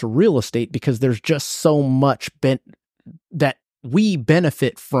comes to real estate, because there's just so much that we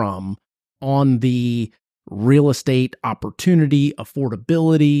benefit from on the real estate opportunity,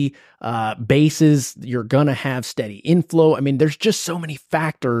 affordability, bases. You're going to have steady inflow. I mean, there's just so many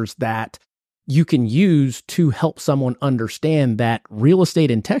factors that you can use to help someone understand that real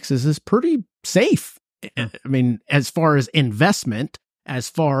estate in Texas is pretty safe. I mean, as far as investment, as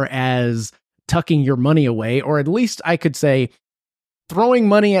far as tucking your money away, or at least I could say throwing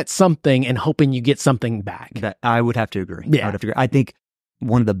money at something and hoping you get something back. That I would have to agree. Yeah. I think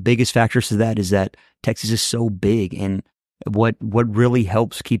one of the biggest factors to that is that Texas is so big, and what really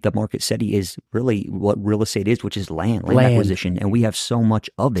helps keep the market steady is really what real estate is, which is land acquisition, and we have so much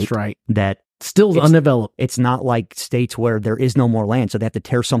of it. That's right. That still undeveloped. It's not like states where there is no more land, so they have to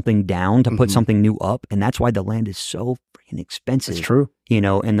tear something down to put something new up, and that's why the land is so freaking expensive. It's true.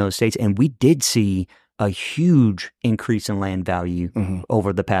 In those states, and we did see a huge increase in land value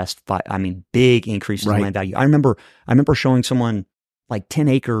over the past 5. I mean, big increases in land value. I remember showing someone like 10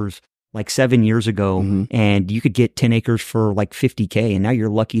 acres like 7 years ago, and you could get 10 acres for like $50K, and now you're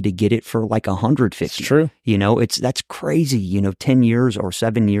lucky to get it for like $150. It's true. That's crazy. 10 years or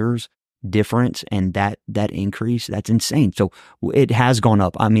 7 years difference, and that increase, that's insane. So it has gone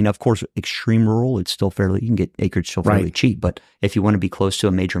up. I mean, of course, extreme rural, it's still you can get acreage still fairly cheap, but if you want to be close to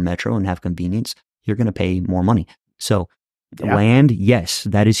a major metro and have convenience, you're going to pay more money. So land, yes,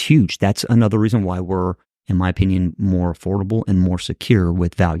 that is huge. That's another reason why we're, in my opinion, more affordable and more secure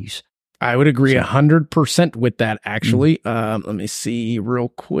with values. I would agree 100% with that, actually. Let me see real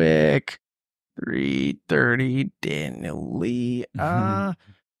quick. 330 Daniel Lee.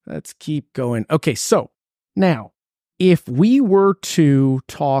 Let's keep going. Okay, so now, if we were to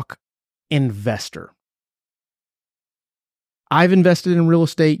talk investor, I've invested in real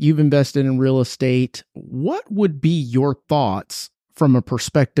estate, you've invested in real estate. What would be your thoughts from a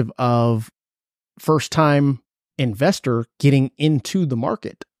perspective of first-time investor getting into the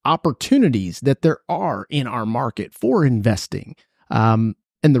market? Opportunities that there are in our market for investing. And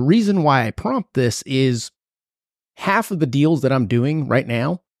the reason why I prompt this is half of the deals that I'm doing right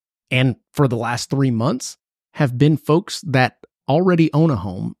now, and for the last 3 months, have been folks that already own a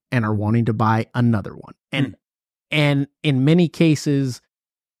home and are wanting to buy another one. And in many cases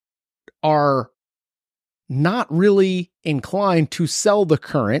are not really inclined to sell the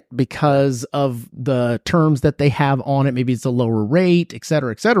current because of the terms that they have on it. Maybe it's a lower rate, et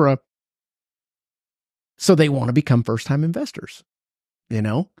cetera, et cetera. So they want to become first-time investors.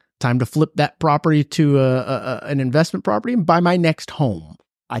 Time to flip that property to an investment property and buy my next home.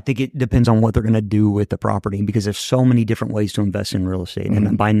 I think it depends on what they're going to do with the property, because there's so many different ways to invest in real estate.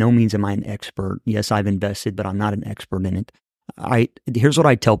 And by no means am I an expert. Yes, I've invested, but I'm not an expert in it. Here's what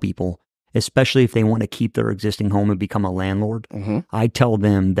I tell people, especially if they want to keep their existing home and become a landlord. I tell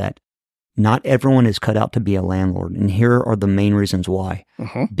them that not everyone is cut out to be a landlord. And here are the main reasons why.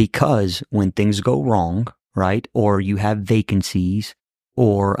 Because when things go wrong, right, or you have vacancies,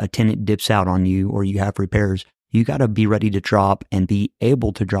 or a tenant dips out on you, or you have repairs, you got to be ready to drop and be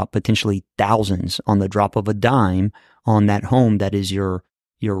able to drop potentially thousands on the drop of a dime on that home that is your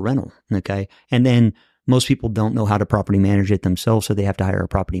rental, okay? And then most people don't know how to property manage it themselves, so they have to hire a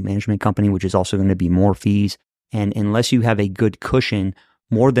property management company, which is also going to be more fees. And unless you have a good cushion,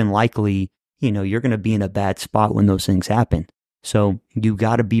 more than likely, you're going to be in a bad spot when those things happen. So you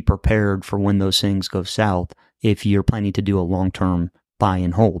got to be prepared for when those things go south if you're planning to do a long-term buy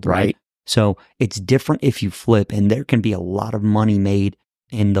and hold, right? So it's different if you flip, and there can be a lot of money made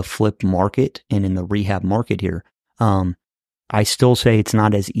in the flip market and in the rehab market here. I still say it's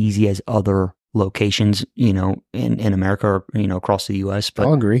not as easy as other locations, in America or, across the U.S. But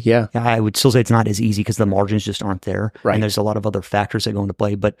I'll agree, yeah. I would still say it's not as easy because the margins just aren't there. Right. And there's a lot of other factors that go into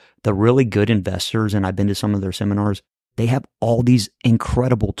play. But the really good investors, and I've been to some of their seminars, they have all these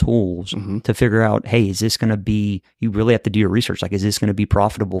incredible tools to figure out, hey, is this going to be, you really have to do your research. Like, is this going to be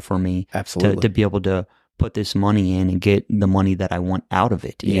profitable for me to be able to put this money in and get the money that I want out of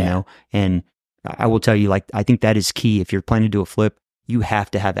it, you know? And I will tell you, I think that is key. If you're planning to do a flip, you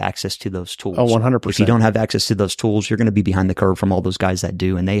have to have access to those tools. Oh, 100%. If you don't have access to those tools, you're going to be behind the curve from all those guys that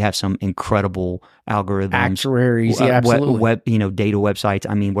do. And they have some incredible algorithms. Actuaries, absolutely. Data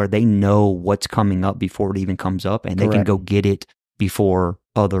websites, where they know what's coming up before it even comes up, and they can go get it before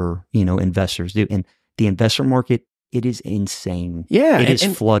other, investors do. And the investor market, it is insane. Yeah. It is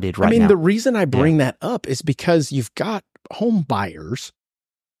flooded right now. The reason I bring that up is because you've got home buyers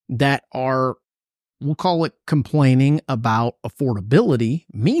that are, we'll call it, complaining about affordability.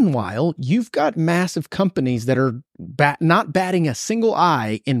 Meanwhile, you've got massive companies that are not batting a single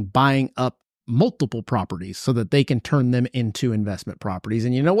eye in buying up multiple properties so that they can turn them into investment properties.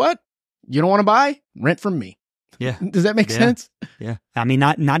 And you know what? You don't want to buy? Rent from me. Yeah. Does that make sense? Yeah.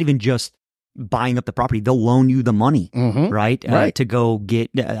 Not even just buying up the property. They'll loan you the money, right? To go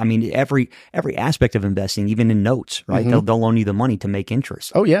get, every aspect of investing, even in notes, right? They'll loan you the money to make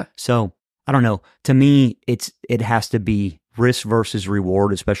interest. Oh, yeah. So I don't know. To me, it has to be risk versus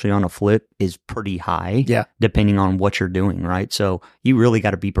reward, especially on a flip, is pretty high. Yeah. Depending on what you're doing, right? So you really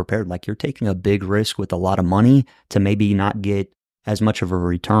got to be prepared. Like, you're taking a big risk with a lot of money to maybe not get as much of a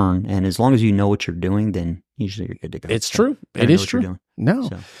return. And as long as you know what you're doing, then usually you're good to go. It's true. It is true. No.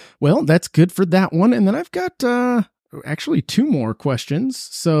 So. Well, that's good for that one. And then I've got actually two more questions.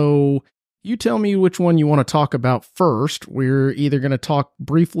 So you tell me which one you want to talk about first. We're either going to talk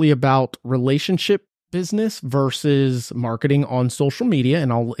briefly about relationship business versus marketing on social media,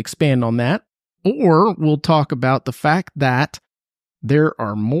 and I'll expand on that. Or we'll talk about the fact that there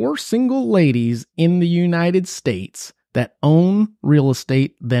are more single ladies in the United States that own real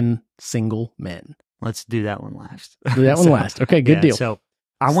estate than single men. Let's do that one last. Do that one last. Okay, good deal. So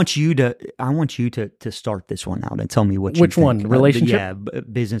I want you to start this one out and tell me which one, relationship,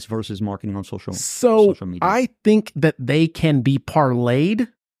 business versus marketing on social media. I think that they can be parlayed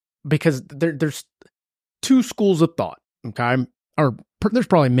because there's two schools of thought. Okay, or there's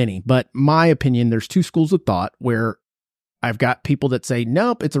probably many, but my opinion, there's two schools of thought where I've got people that say,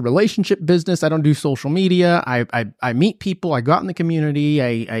 nope, it's a relationship business. I don't do social media. I meet people. I go out in the community.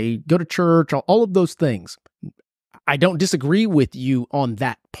 I go to church, all of those things. I don't disagree with you on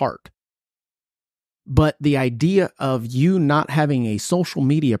that part. But the idea of you not having a social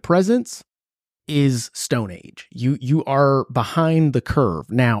media presence is Stone Age. You are behind the curve.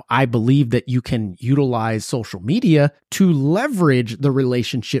 Now, I believe that you can utilize social media to leverage the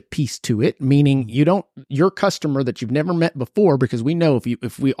relationship piece to it, meaning your customer that you've never met before, because we know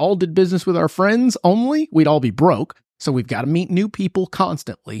if we all did business with our friends only, we'd all be broke. So we've got to meet new people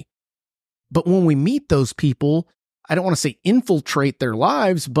constantly. But when we meet those people, I don't want to say infiltrate their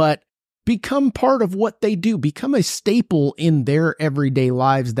lives, but become part of what they do, become a staple in their everyday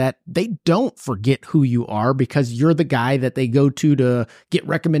lives, that they don't forget who you are because you're the guy that they go to get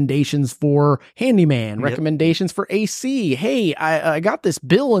recommendations for handyman, recommendations for AC. Hey, I got this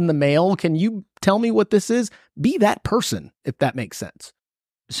bill in the mail. Can you tell me what this is? Be that person, if that makes sense.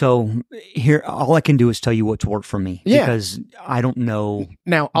 So here, all I can do is tell you what's worked for me because I don't know.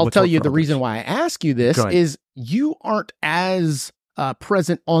 Now, I'll tell you the reason why I ask you this is you aren't as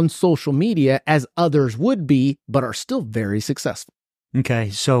present on social media as others would be, but are still very successful.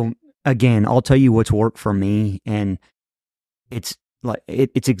 Okay. So again, I'll tell you what's worked for me, and it's like,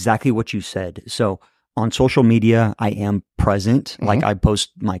 it's exactly what you said. So on social media, I am present. Like I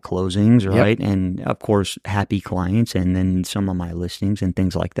post my closings, right? And of course, happy clients, and then some of my listings and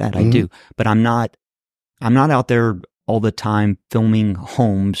things like that. I do, but I'm not out there all the time filming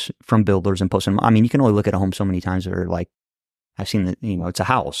homes from builders and posting. I mean, you can only look at a home so many times that are like, I've seen that, it's a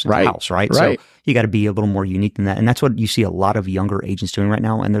house, right? So you got to be a little more unique than that. And that's what you see a lot of younger agents doing right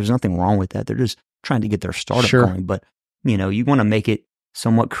now. And there's nothing wrong with that. They're just trying to get their startup going. But, you want to make it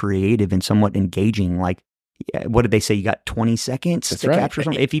somewhat creative and somewhat engaging. Like, what did they say? You got 20 seconds to capture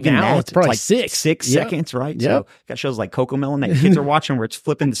something. If even now, it's probably like six seconds, right? Yep. So got shows like Cocomelon that kids are watching where it's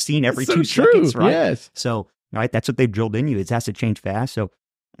flipping the scene every 2 seconds, right? Yes. So, right, that's what they've drilled in you. It has to change fast. So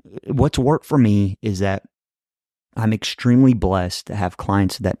what's worked for me is that I'm extremely blessed to have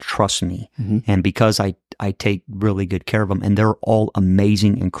clients that trust me. And because I take really good care of them, and they're all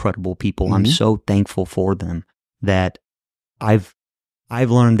amazing, incredible people. I'm so thankful for them that I've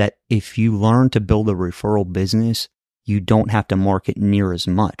learned that if you learn to build a referral business, you don't have to market near as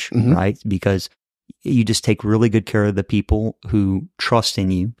much, right? Because you just take really good care of the people who trust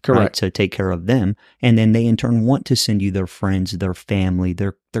in you, right, to take care of them. And then they in turn want to send you their friends, their family,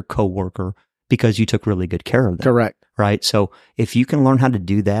 their coworker, because you took really good care of them. Correct. Right. So if you can learn how to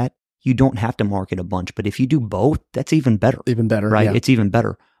do that, you don't have to market a bunch. But if you do both, that's even better. Even better. Right. Yeah. It's even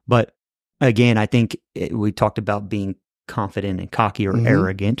better. But again, I think we talked about being confident and cocky or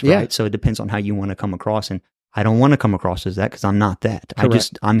arrogant, right? So it depends on how you want to come across. And I don't want to come across as that because I'm not that.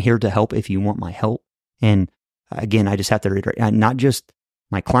 I'm here to help if you want my help. And again, I just have to reiterate, not just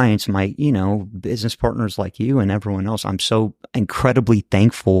my clients, my, business partners like you and everyone else. I'm so incredibly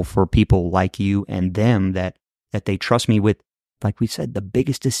thankful for people like you and them that they trust me with, like we said, the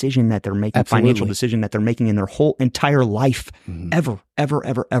biggest decision that they're making, financial decision that they're making in their whole entire life, ever.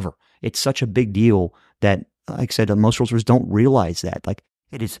 It's such a big deal that, like I said, most realtors don't realize that. Like,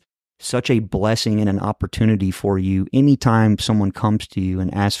 it is such a blessing and an opportunity for you. Anytime someone comes to you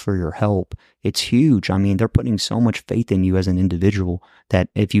and asks for your help, it's huge. I mean, they're putting so much faith in you as an individual that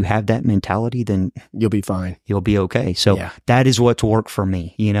if you have that mentality, then you'll be fine. You'll be okay. So that is what's worked for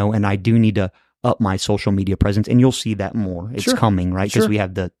me, and I do need to up my social media presence, and you'll see that more. It's coming, right? Because we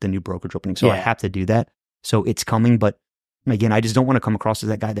have the new brokerage opening. So I have to do that. So it's coming, but again, I just don't want to come across as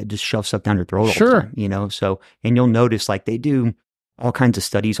that guy that just shoves stuff down your throat all the time, So, and you'll notice like they do all kinds of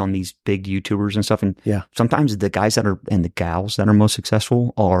studies on these big YouTubers and stuff. And sometimes the guys and the gals that are most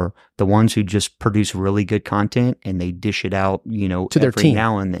successful are the ones who just produce really good content and they dish it out, to their team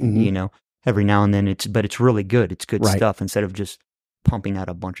now and then, every now and then but it's really good. It's good stuff instead of just pumping out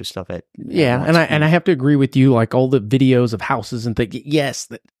a bunch of stuff at once. And I have to agree with you, like all the videos of houses and things. Yes,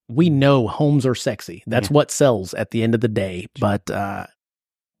 we know homes are sexy. That's what sells at the end of the day. But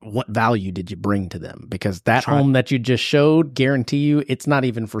what value did you bring to them? Because that home that you just showed, guarantee you, it's not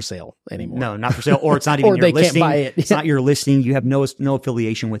even for sale anymore. No, not for sale, or it's not even your listing. Can't buy it. It's not your listing. You have no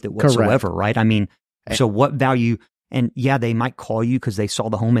affiliation with it whatsoever, right? I mean, so what value? And they might call you because they saw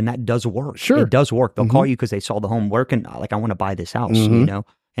the home, and that does work. Sure, it does work. They'll call you because they saw the home. I want to buy this house, and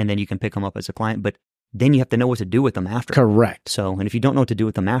then you can pick them up as a client. But then you have to know what to do with them after. Correct. So, and if you don't know what to do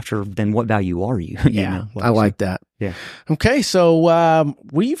with them after, then what value are you? I like that. Yeah. Okay, so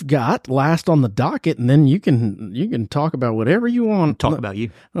we've got last on the docket, and then you can talk about whatever you want. Talk about you.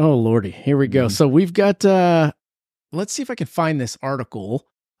 Oh Lordy, here we go. So we've got. Let's see if I can find this article.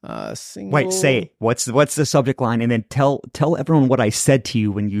 Wait, say it. What's the subject line, and then tell everyone what I said to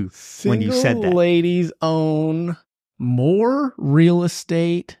you when you said that. Single ladies own more real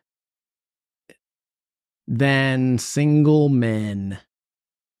estate than single men.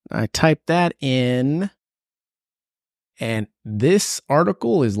 I typed that in, and this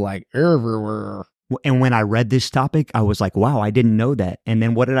article is like everywhere. And when I read this topic, I was like, wow, I didn't know that. And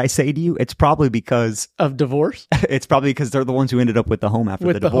then what did I say to you? It's probably because of divorce. It's probably because they're the ones who ended up with the home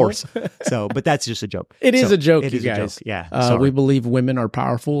after the divorce. So, but that's just a joke. It is a joke, you guys. Yeah. We believe women are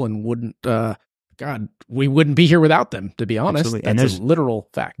powerful and wouldn't, we wouldn't be here without them, to be honest. Absolutely. That's a literal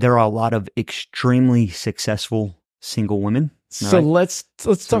fact. There are a lot of extremely successful single women So let's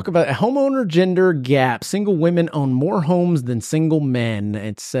talk about homeowner gender gap. Single women own more homes than single men.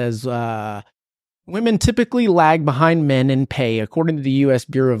 It says women typically lag behind men in pay. According to the U.S.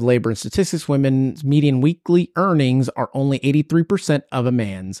 Bureau of Labor and Statistics, women's median weekly earnings are only 83% of a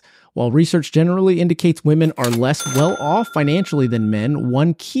man's. While research generally indicates women are less well off financially than men,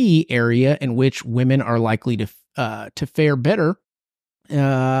 one key area in which women are likely to fare better,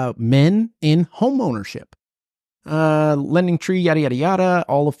 men in home ownership. Lending tree, yada, yada, yada,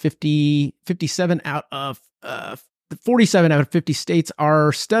 all of 47 out of 50 states.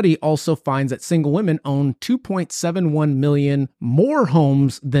 Our study also finds that single women own 2.71 million more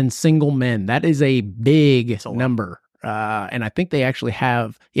homes than single men. That is a big number. And I think they actually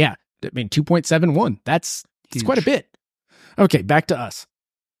have, 2.71. That's quite a bit. Okay, back to us.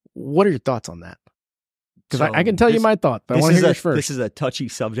 What are your thoughts on that? Because I can tell you my thought, but I want to hear yours first. This is a touchy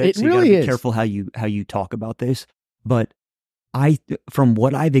subject, so you gotta be careful how you talk about this. But from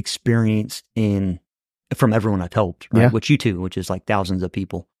what I've experienced from everyone I've helped, right? Which you too, which is like thousands of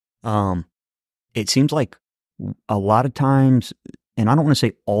people. It seems like a lot of times, and I don't want to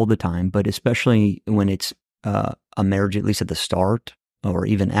say all the time, but especially when it's a marriage, at least at the start or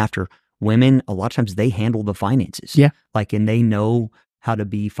even after, women, a lot of times they handle the finances. Yeah. And they know how to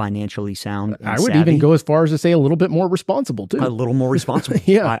be financially sound and I would savvy. even go as far as to say a little bit more responsible too. A little more responsible.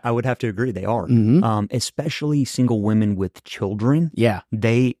 Yeah. I would have to agree they are. Mm-hmm. Especially single women with children. Yeah.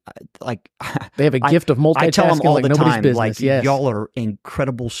 They have a gift of multitasking. I tell them all like the nobody's time, business. Yes. Y'all are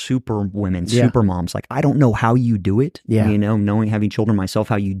incredible super women, super moms. I don't know how you do it. Yeah. Having children myself,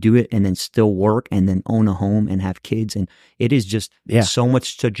 how you do it and then still work and then own a home and have kids. And it is just so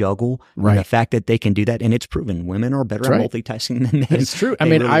much to juggle. Right. And the fact that they can do that, and it's proven women are better at multitasking than men. It's true. I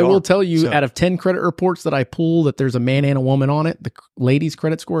mean, really I will tell you, out of 10 credit reports that I pull that there's a man and a woman on it, the lady's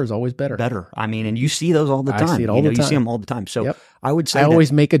credit score is always better. I mean, and you see those all the time. I see it all the time. You see them all the time. So I would say I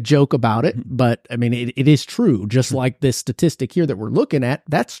always make a joke about it, but I mean, it is true. Just like this statistic here that we're looking at,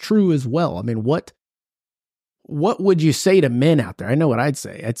 that's true as well. I mean, what would you say to men out there? I know what I'd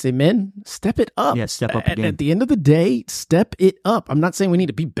say. I'd say, men, step it up. Yeah, step up again. At the end of the day, step it up. I'm not saying we need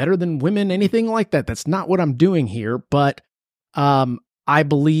to be better than women, anything like that. That's not what I'm doing here. But I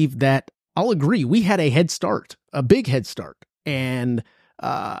believe that I'll agree. We had a head start, a big head start. And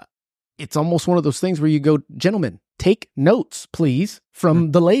it's almost one of those things where you go, gentlemen, take notes, please,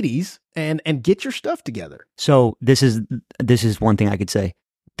 from the ladies and get your stuff together. So this is one thing I could say.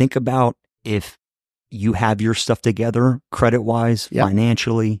 Think about if you have your stuff together, credit-wise,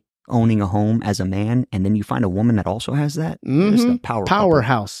 financially, owning a home as a man, and then you find a woman that also has that. It's a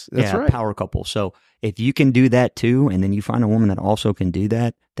powerhouse. Couple. That's right. Power couple. So if you can do that too, and then you find a woman that also can do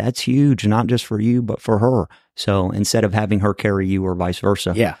that, that's huge, not just for you, but for her. So instead of having her carry you or vice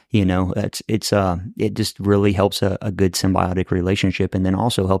versa, it just really helps a good symbiotic relationship, and then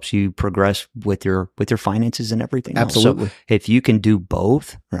also helps you progress with your finances and everything. Absolutely. So if you can do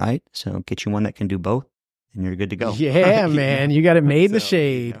both, right? So get you one that can do both, and you're good to go. Yeah, man, you got it made in the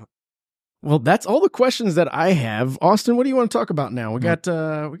shade. Well, that's all the questions that I have. Austin, what do you want to talk about now? We got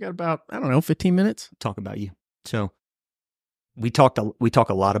about, 15 minutes. Talk about you. So we talk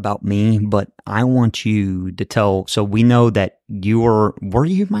a lot about me, but I want you to tell. So we know that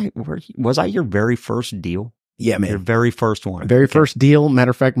was I your very first deal? Yeah, man. Your very first one. Very first deal.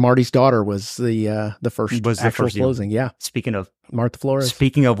 Matter of fact, Marty's daughter was the first closing. Yeah. Speaking of Martha Flores.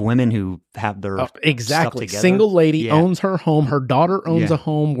 Speaking of women who have their stuff together. Single lady owns her home. Her daughter owns a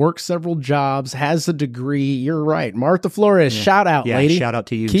home, works several jobs, has a degree. You're right. Martha Flores, shout out, lady. Shout out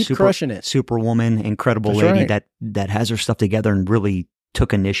to you. Keep crushing it. Superwoman, incredible lady that has her stuff together and really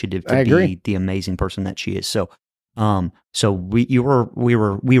took initiative to be the amazing person that she is. So we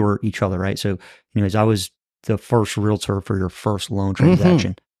were each other, right? So anyways, I was the first realtor for your first loan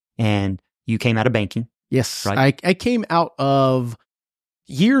transaction, and you came out of banking. Yes, right? I came out of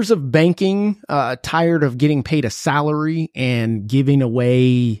years of banking, tired of getting paid a salary and giving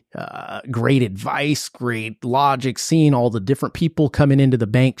away great advice, great logic, seeing all the different people coming into the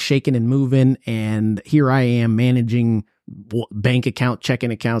bank, shaking and moving. And here I am managing bank account, checking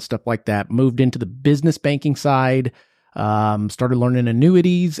account, stuff like that. Moved into the business banking side, started learning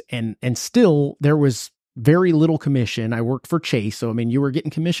annuities, and still there was very little commission. I worked for Chase. So, I mean, you were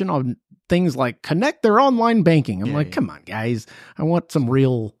getting commission on things like connect their online banking. I'm like, come on, guys. I want some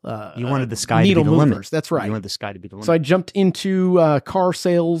real you wanted the sky to be the limit. That's right. You wanted the sky to be the limit. So I jumped into car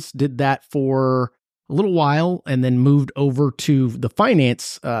sales, did that for a little while, and then moved over to the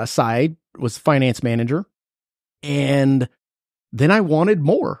finance side, was finance manager. And then I wanted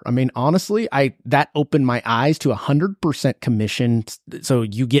more. I mean, honestly, that opened my eyes to 100% commission. So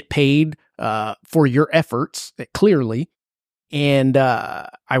you get paid for your efforts, clearly. And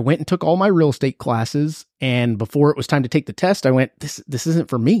I went and took all my real estate classes. And before it was time to take the test, I went, this isn't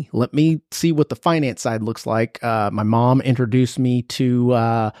for me. Let me see what the finance side looks like. My mom introduced me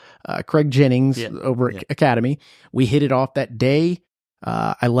to Craig Jennings over at Academy. We hit it off that day.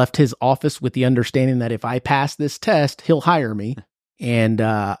 I left his office with the understanding that if I pass this test, he'll hire me. And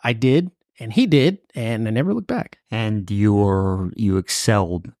I did, and he did, and I never looked back. And you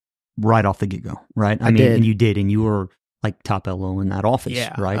excelled right off the get-go, right? I mean, did. And you did, and you were like top LO in that office,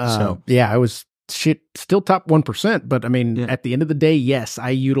 right? I was still top 1%, but I mean, at the end of the day, yes, I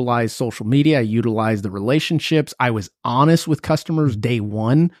utilized social media. I utilized the relationships. I was honest with customers day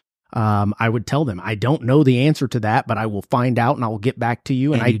one. I would tell them, I don't know the answer to that, but I will find out and I will get back to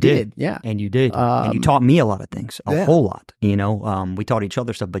you. And I did. Yeah. And you did. And you taught me a lot of things, a whole lot, we taught each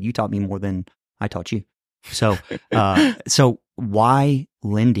other stuff, but you taught me more than I taught you. So, so why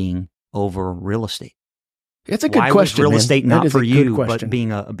lending over real estate? It's a good question. Why was real estate not for you, but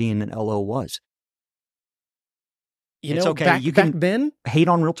being an LO was? It's okay. Back then, hate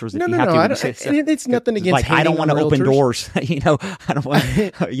on realtors. It's nothing against. Like, I don't want to open doors. I don't want.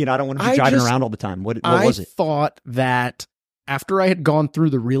 I don't want to be driving around all the time. What was it? I thought that after I had gone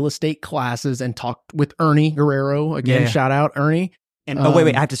through the real estate classes and talked with Ernie Guerrero again, shout out Ernie. And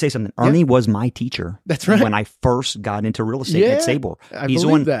wait, I have to say something. Ernie was my teacher. That's right. When I first got into real estate at Sabor. He's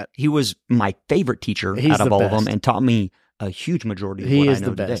believe that. He was my favorite teacher out of all of them, and taught me a huge majority of what I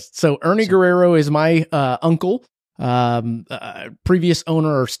know today. So Ernie Guerrero is my uncle. Previous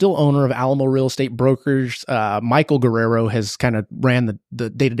owner or still owner of Alamo Real Estate Brokers. Michael Guerrero has kind of ran the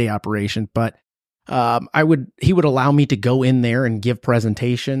day-to-day operation, but he would allow me to go in there and give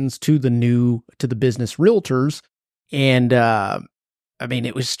presentations to the business realtors. And I mean,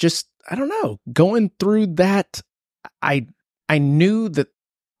 it was just, I don't know, going through that, I knew that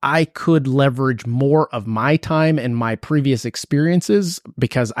I could leverage more of my time and my previous experiences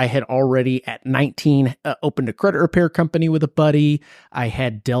because I had already at 19 opened a credit repair company with a buddy. I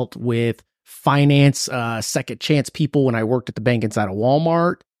had dealt with finance, second chance people when I worked at the bank inside of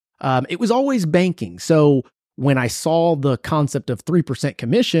Walmart. It was always banking. So when I saw the concept of 3%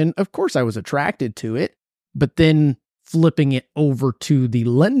 commission, of course I was attracted to it. But then flipping it over to the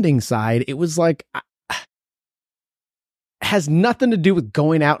lending side, it was like, has nothing to do with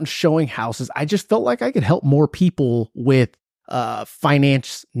going out and showing houses. I just felt like I could help more people with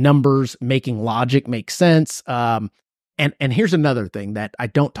finance numbers, making logic make sense. And here's another thing that I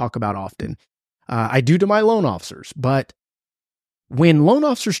don't talk about often. I do to my loan officers, but when loan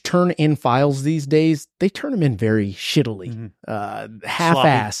officers turn in files these days, they turn them in very shittily,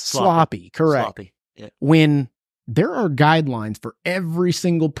 half-assed, sloppy, correct. Sloppy. Yeah. When there are guidelines for every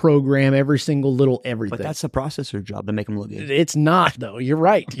single program, every single little everything. But that's the processor job to make them look good. It's not, though. You're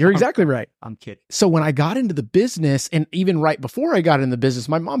right. You're exactly right. I'm kidding. So when I got into the business, and even right before I got in the business,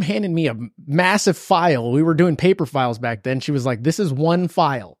 my mom handed me a massive file. We were doing paper files back then. She was like, this is one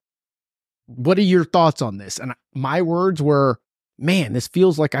file. What are your thoughts on this? And my words were, man, this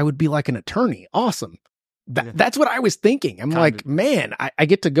feels like I would be like an attorney. Awesome. That's what I was thinking. I'm like, man, I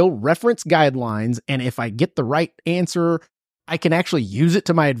get to go reference guidelines. And if I get the right answer, I can actually use it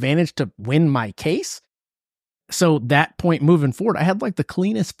to my advantage to win my case. So that point moving forward, I had like the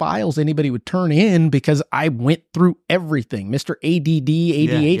cleanest files anybody would turn in because I went through everything. Mr. ADD,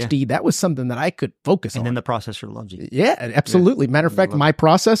 ADHD, that was something that I could focus on. And then the processor loves you. Yeah, absolutely. Matter of fact, my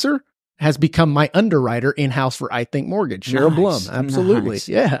processor has become my underwriter in-house for iThink Mortgage. Cheryl Blum. Absolutely. Nice.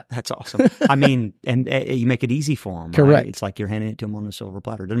 Yeah. That's awesome. I mean, and you make it easy for them. Correct. Right? It's like you're handing it to them on a silver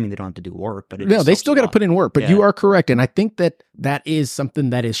platter. Doesn't mean they don't have to do work, but no, they still got to put in work, but you are correct. And I think that is something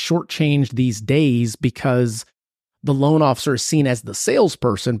that is shortchanged these days because the loan officer is seen as the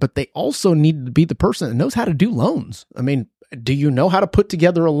salesperson, but they also need to be the person that knows how to do loans. I mean, do you know how to put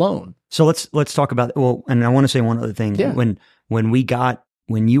together a loan? So let's talk about, well, and I want to say one other thing. Yeah.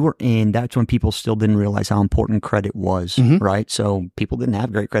 When you were in, that's when people still didn't realize how important credit was, right? So people didn't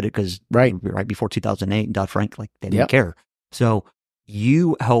have great credit because right before 2008, Dodd-Frank, like they didn't care. So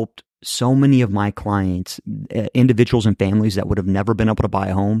you helped so many of my clients, individuals and families that would have never been able to buy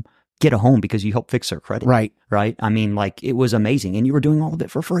a home, get a home because you helped fix their credit. Right. I mean, like it was amazing. And you were doing all of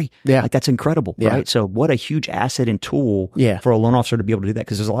it for free. Yeah. Like that's incredible. Yeah. Right. So what a huge asset and tool for a loan officer to be able to do that.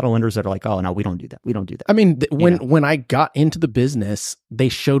 Because there's a lot of lenders that are like, oh, no, we don't do that. We don't do that. I mean, when I got into the business, they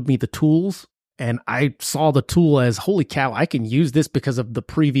showed me the tools and I saw the tool as, holy cow, I can use this because of the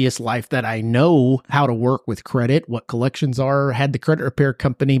previous life that I know how to work with credit, what collections are, had the credit repair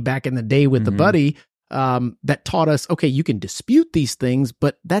company back in the day with the buddy. That taught us, okay, you can dispute these things,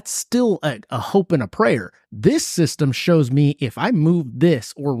 but that's still a hope and a prayer. This system shows me if I move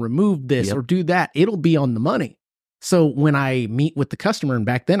this or remove this or do that, it'll be on the money. So when I meet with the customer, and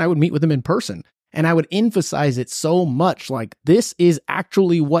back then I would meet with them in person, and I would emphasize it so much, like, this is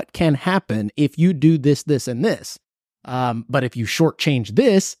actually what can happen if you do this, this, and this. But if you shortchange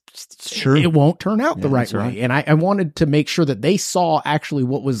this, it won't turn out the right way. Right. And I wanted to make sure that they saw actually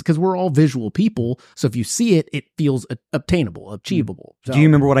what was, because we're all visual people. So if you see it, it feels obtainable, achievable. So, do you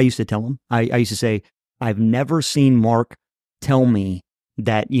remember what I used to tell them? I used to say, I've never seen Mark tell me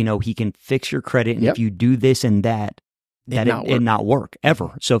that, he can fix your credit. And if you do this and that, it not work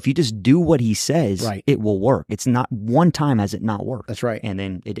ever. So if you just do what he says, it will work. It's not one time has it not worked. That's right. And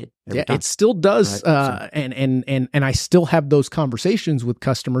then it did. It still does. Right. And I still have those conversations with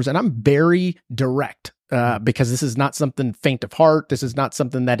customers, and I'm very direct because this is not something faint of heart. This is not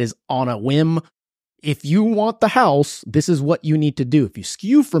something that is on a whim. If you want the house, this is what you need to do. If you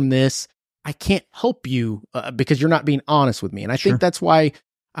skew from this, I can't help you because you're not being honest with me. And I think that's why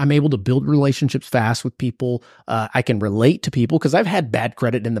I'm able to build relationships fast with people. I can relate to people because I've had bad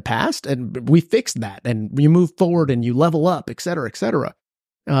credit in the past, and we fixed that, and you move forward and you level up, et cetera, et cetera.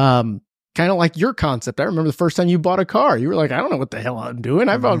 Kind of like your concept. I remember the first time you bought a car, you were like, I don't know what the hell I'm doing.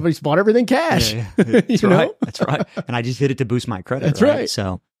 I've always bought everthing cash. Yeah. That's right. That's right. And I just did it to boost my credit. That's right.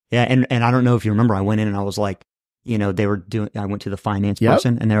 So yeah. And I don't know if you remember, I went in and I was like, I went to the finance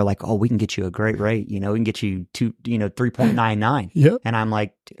person and they're like, oh, we can get you a great rate. We can get you 3.99. Yep. And I'm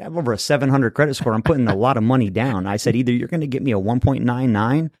like, dude, I have over a 700 credit score. I'm putting a lot of money down. I said, either you're going to get me a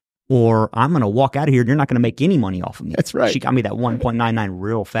 1.99 or I'm going to walk out of here and you're not going to make any money off of me. That's right. She got me that 1.99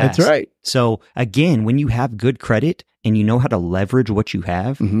 real fast. That's right. So again, when you have good credit and you know how to leverage what you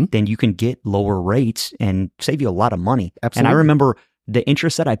have, then you can get lower rates and save you a lot of money. Absolutely. And I remember the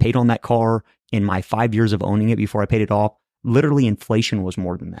interest that I paid on that car in my 5 years of owning it before I paid it off, literally inflation was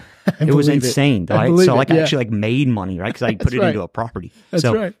more than that. It was insane. Right? So I actually made money, right? Because I put it into a property. That's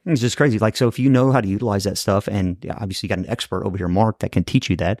so right. It's just crazy. So if you know how to utilize that stuff, and obviously you got an expert over here, Mark, that can teach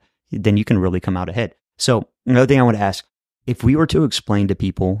you that, then you can really come out ahead. So another thing I want to ask, if we were to explain to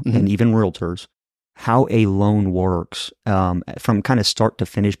people and even realtors how a loan works from kind of start to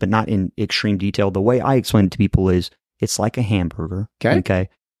finish, but not in extreme detail, the way I explain it to people is it's like a hamburger. Okay.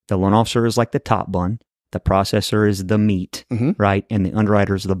 The loan officer is like the top bun. The processor is the meat, right? And the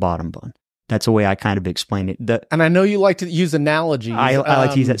underwriter is the bottom bun. That's the way I kind of explain it. And I know you like to use analogies. I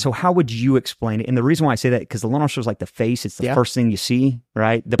like to use that. So how would you explain it? And the reason why I say that, because the loan officer is like the face. It's the first thing you see,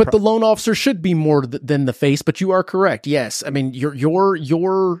 right? But the loan officer should be more than the face, but you are correct. Yes. I mean,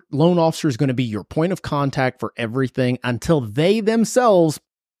 your loan officer is going to be your point of contact for everything until they themselves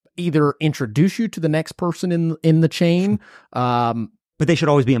either introduce you to the next person in the chain, but they should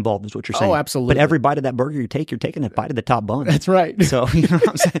always be involved, is what you're saying. Oh, absolutely. But every bite of that burger you take, you're taking a bite of the top bun. That's right. So, you know what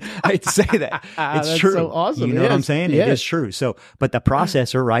I'm saying? I hate to say that. It's That's true. So awesome. You know what I'm saying? It is true. So, but the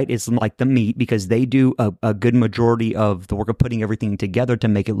processor, right, is like the meat because they do a good majority of the work of putting everything together to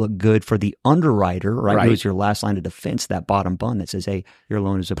make it look good for the underwriter, right? Who's your last line of defense, that bottom bun that says, hey, your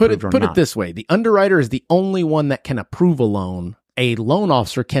loan is approved or not. Put it this way. The underwriter is the only one that can approve a loan. A loan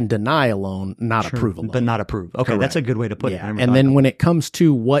officer can deny a loan, not approve a loan. But not approve. Okay, that's a good way to put it. And then when it comes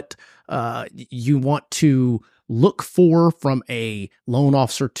to what you want to look for from a loan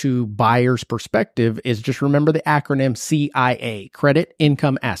officer to buyer's perspective is just remember the acronym CIA, credit,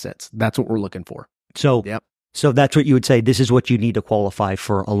 income, assets. That's what we're looking for. So, so that's what you would say. This is what you need to qualify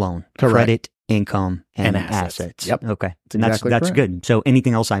for a loan. Correct. Credit, income, and assets. Yep. Okay. That's good. So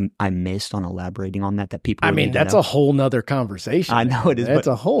anything else I missed on elaborating on that people I mean, that's a whole nother conversation. I know it is. That's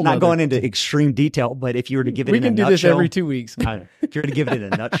a whole not going into extreme detail, but if you were to give it in a nutshell. We can do this every 2 weeks. If you were to give it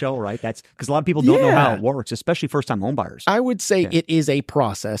in a nutshell, right? That's because a lot of people don't know how it works, especially first-time home buyers. I would say it is a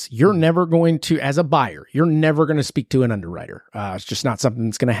process. You're never going to, as a buyer, you're never going to speak to an underwriter. It's just not something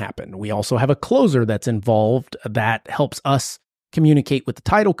that's going to happen. We also have a closer that's involved that helps us communicate with the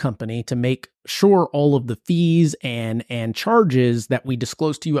title company to make sure all of the fees and charges that we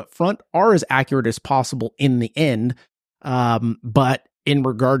disclose to you up front are as accurate as possible in the end. But in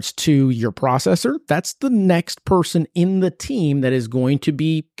regards to your processor, that's the next person in the team that is going to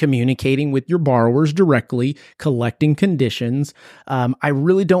be communicating with your borrowers directly, collecting conditions. I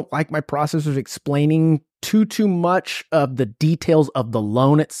really don't like my processors explaining too much of the details of the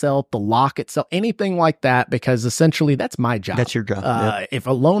loan itself, the lock itself, anything like that, because essentially that's my job. That's your job. If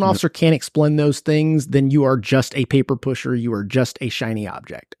a loan officer can't explain those things, then you are just a paper pusher. You are just a shiny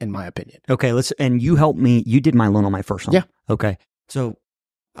object, in my opinion. Okay, and you helped me. You did my loan on my first home. Yeah. Okay. So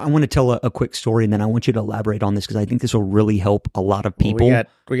I want to tell a quick story, and then I want you to elaborate on this because I think this will really help a lot of people.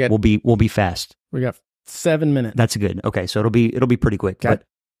 We'll be fast. We got 7 minutes. That's good. Okay, so it'll be pretty quick. Okay. But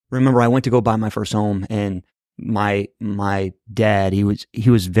remember, I went to go buy my first home, and my dad, he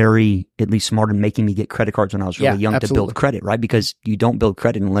was very, at least smart in making me get credit cards when I was really young to build credit, right? Because you don't build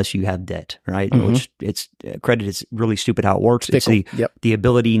credit unless you have debt, right? Which credit is really stupid how it works. It's the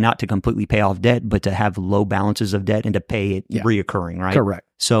ability not to completely pay off debt, but to have low balances of debt and to pay it reoccurring, right? Correct.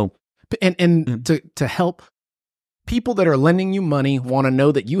 So, and to help people that are lending you money want to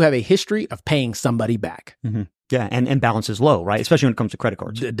know that you have a history of paying somebody back. Yeah, and balance is low, right? Especially when it comes to credit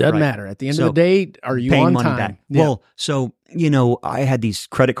cards. It doesn't matter. At the end of the day, are you paying on money time? Back. Yeah. Well, so, I had these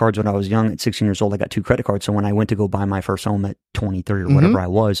credit cards when I was young. At 16 years old, I got 2 credit cards. So when I went to go buy my first home at 23 or whatever I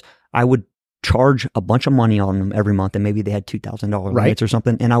was, I would charge a bunch of money on them every month. And maybe they had $2,000 limits or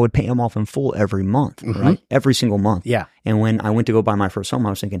something. And I would pay them off in full every month, right? Every single month. Yeah. And when I went to go buy my first home,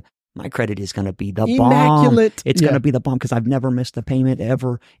 I was thinking, my credit is going to be the immaculate bomb. It's going to be the bomb because I've never missed a payment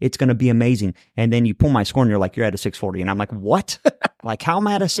ever. It's going to be amazing. And then you pull my score and you're like, you're at a 640. And I'm like, what? Like, how am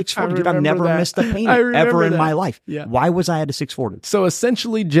I at a 640? Dude, I've never missed a payment ever in my life. Yeah. Why was I at a 640? So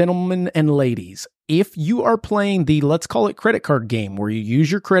essentially, gentlemen and ladies, if you are playing the, let's call it credit card game, where you use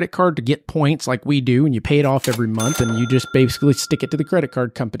your credit card to get points like we do, and you pay it off every month, and you just basically stick it to the credit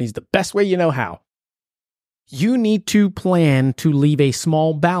card companies the best way you know how. You need to plan to leave a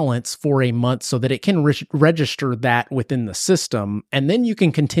small balance for a month so that it can register that within the system, and then you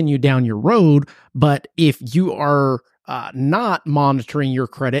can continue down your road. But if you are not monitoring your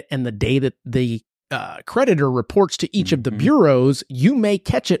credit, and the day that the creditor reports to each of the bureaus, you may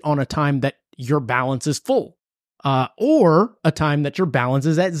catch it on a time that your balance is full, or a time that your balance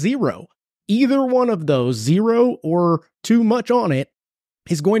is at zero. Either one of those, zero or too much on it,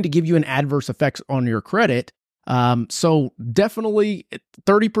 is going to give you an adverse effect on your credit. So definitely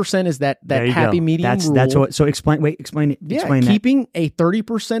 30% is that happy medium rule. That's what, so explain it. Yeah, keeping a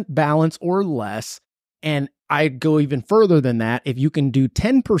 30% balance or less. And I'd go even further than that. If you can do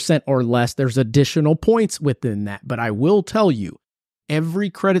 10% or less, there's additional points within that. But I will tell you, every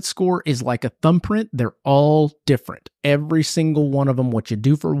credit score is like a thumbprint. They're all different. Every single one of them, what you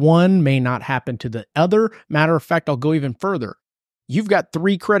do for one may not happen to the other. Matter of fact, I'll go even further. You've got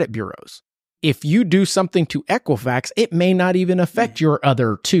 3 credit bureaus. If you do something to Equifax, it may not even affect your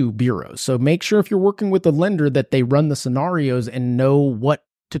other 2 bureaus. So make sure if you're working with a lender that they run the scenarios and know what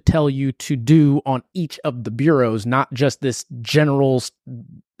to tell you to do on each of the bureaus, not just this general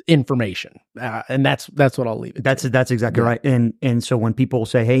information. And that's what I'll leave it to. That's exactly right. And so when people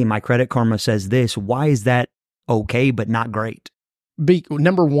say, hey, my Credit Karma says this, why is that okay but not great?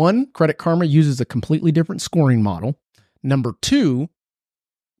 Number 1, Credit Karma uses a completely different scoring model. Number 2,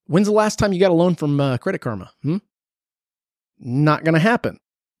 when's the last time you got a loan from Credit Karma? Not going to happen.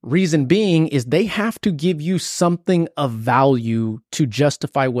 Reason being is they have to give you something of value to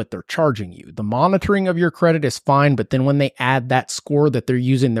justify what they're charging you. The monitoring of your credit is fine, but then when they add that score that they're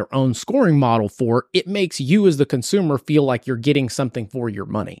using their own scoring model for, it makes you as the consumer feel like you're getting something for your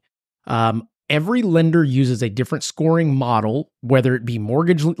money. Every lender uses a different scoring model, whether it be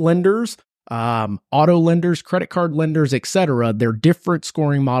mortgage lenders, auto lenders, credit card lenders, etc. There are different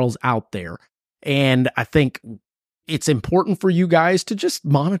scoring models out there. And I think it's important for you guys to just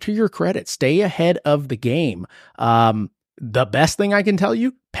monitor your credit, stay ahead of the game. The best thing I can tell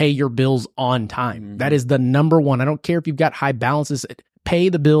you, pay your bills on time. That is the number one. I don't care if you've got high balances, pay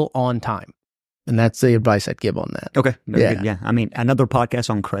the bill on time. And that's the advice I'd give on that. Okay. Very good. Yeah. I mean, another podcast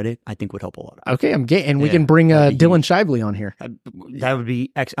on credit, I think would help a lot. Okay. I'm gay. And we can bring Dylan Shively on here. That would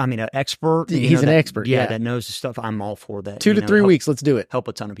be, an expert. He's an expert. Yeah. That knows the stuff. I'm all for that. 2 to 3 weeks. Let's do it. Help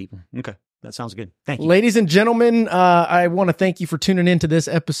a ton of people. Okay. That sounds good. Thank you. Ladies and gentlemen, I want to thank you for tuning into this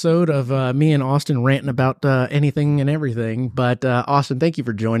episode of me and Austin ranting about anything and everything. But Austin, thank you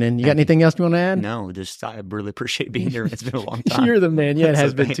for joining. You got anything else you want to add? No, just I really appreciate being here. It's been a long time. You're the man. Yeah, it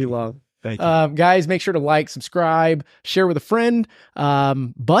has been too long. Thank you. Guys, make sure to like, subscribe, share with a friend.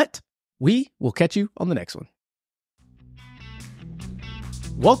 But we will catch you on the next one.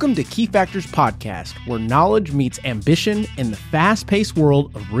 Welcome to Key Factors Podcast, where knowledge meets ambition in the fast-paced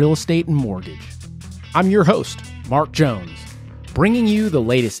world of real estate and mortgage. I'm your host, Mark Jones, bringing you the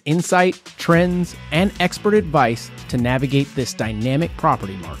latest insight, trends, and expert advice to navigate this dynamic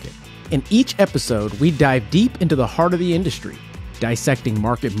property market. In each episode, we dive deep into the heart of the industry, dissecting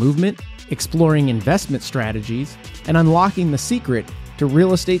market movement, exploring investment strategies, and unlocking the secret to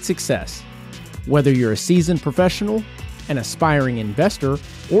real estate success. Whether you're a seasoned professional, an aspiring investor,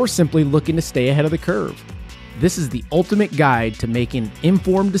 or simply looking to stay ahead of the curve, this is the ultimate guide to making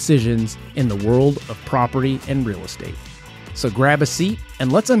informed decisions in the world of property and real estate. So grab a seat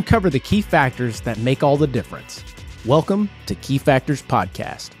and let's uncover the key factors that make all the difference. Welcome to Key Factors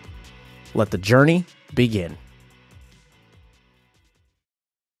Podcast. Let the journey begin.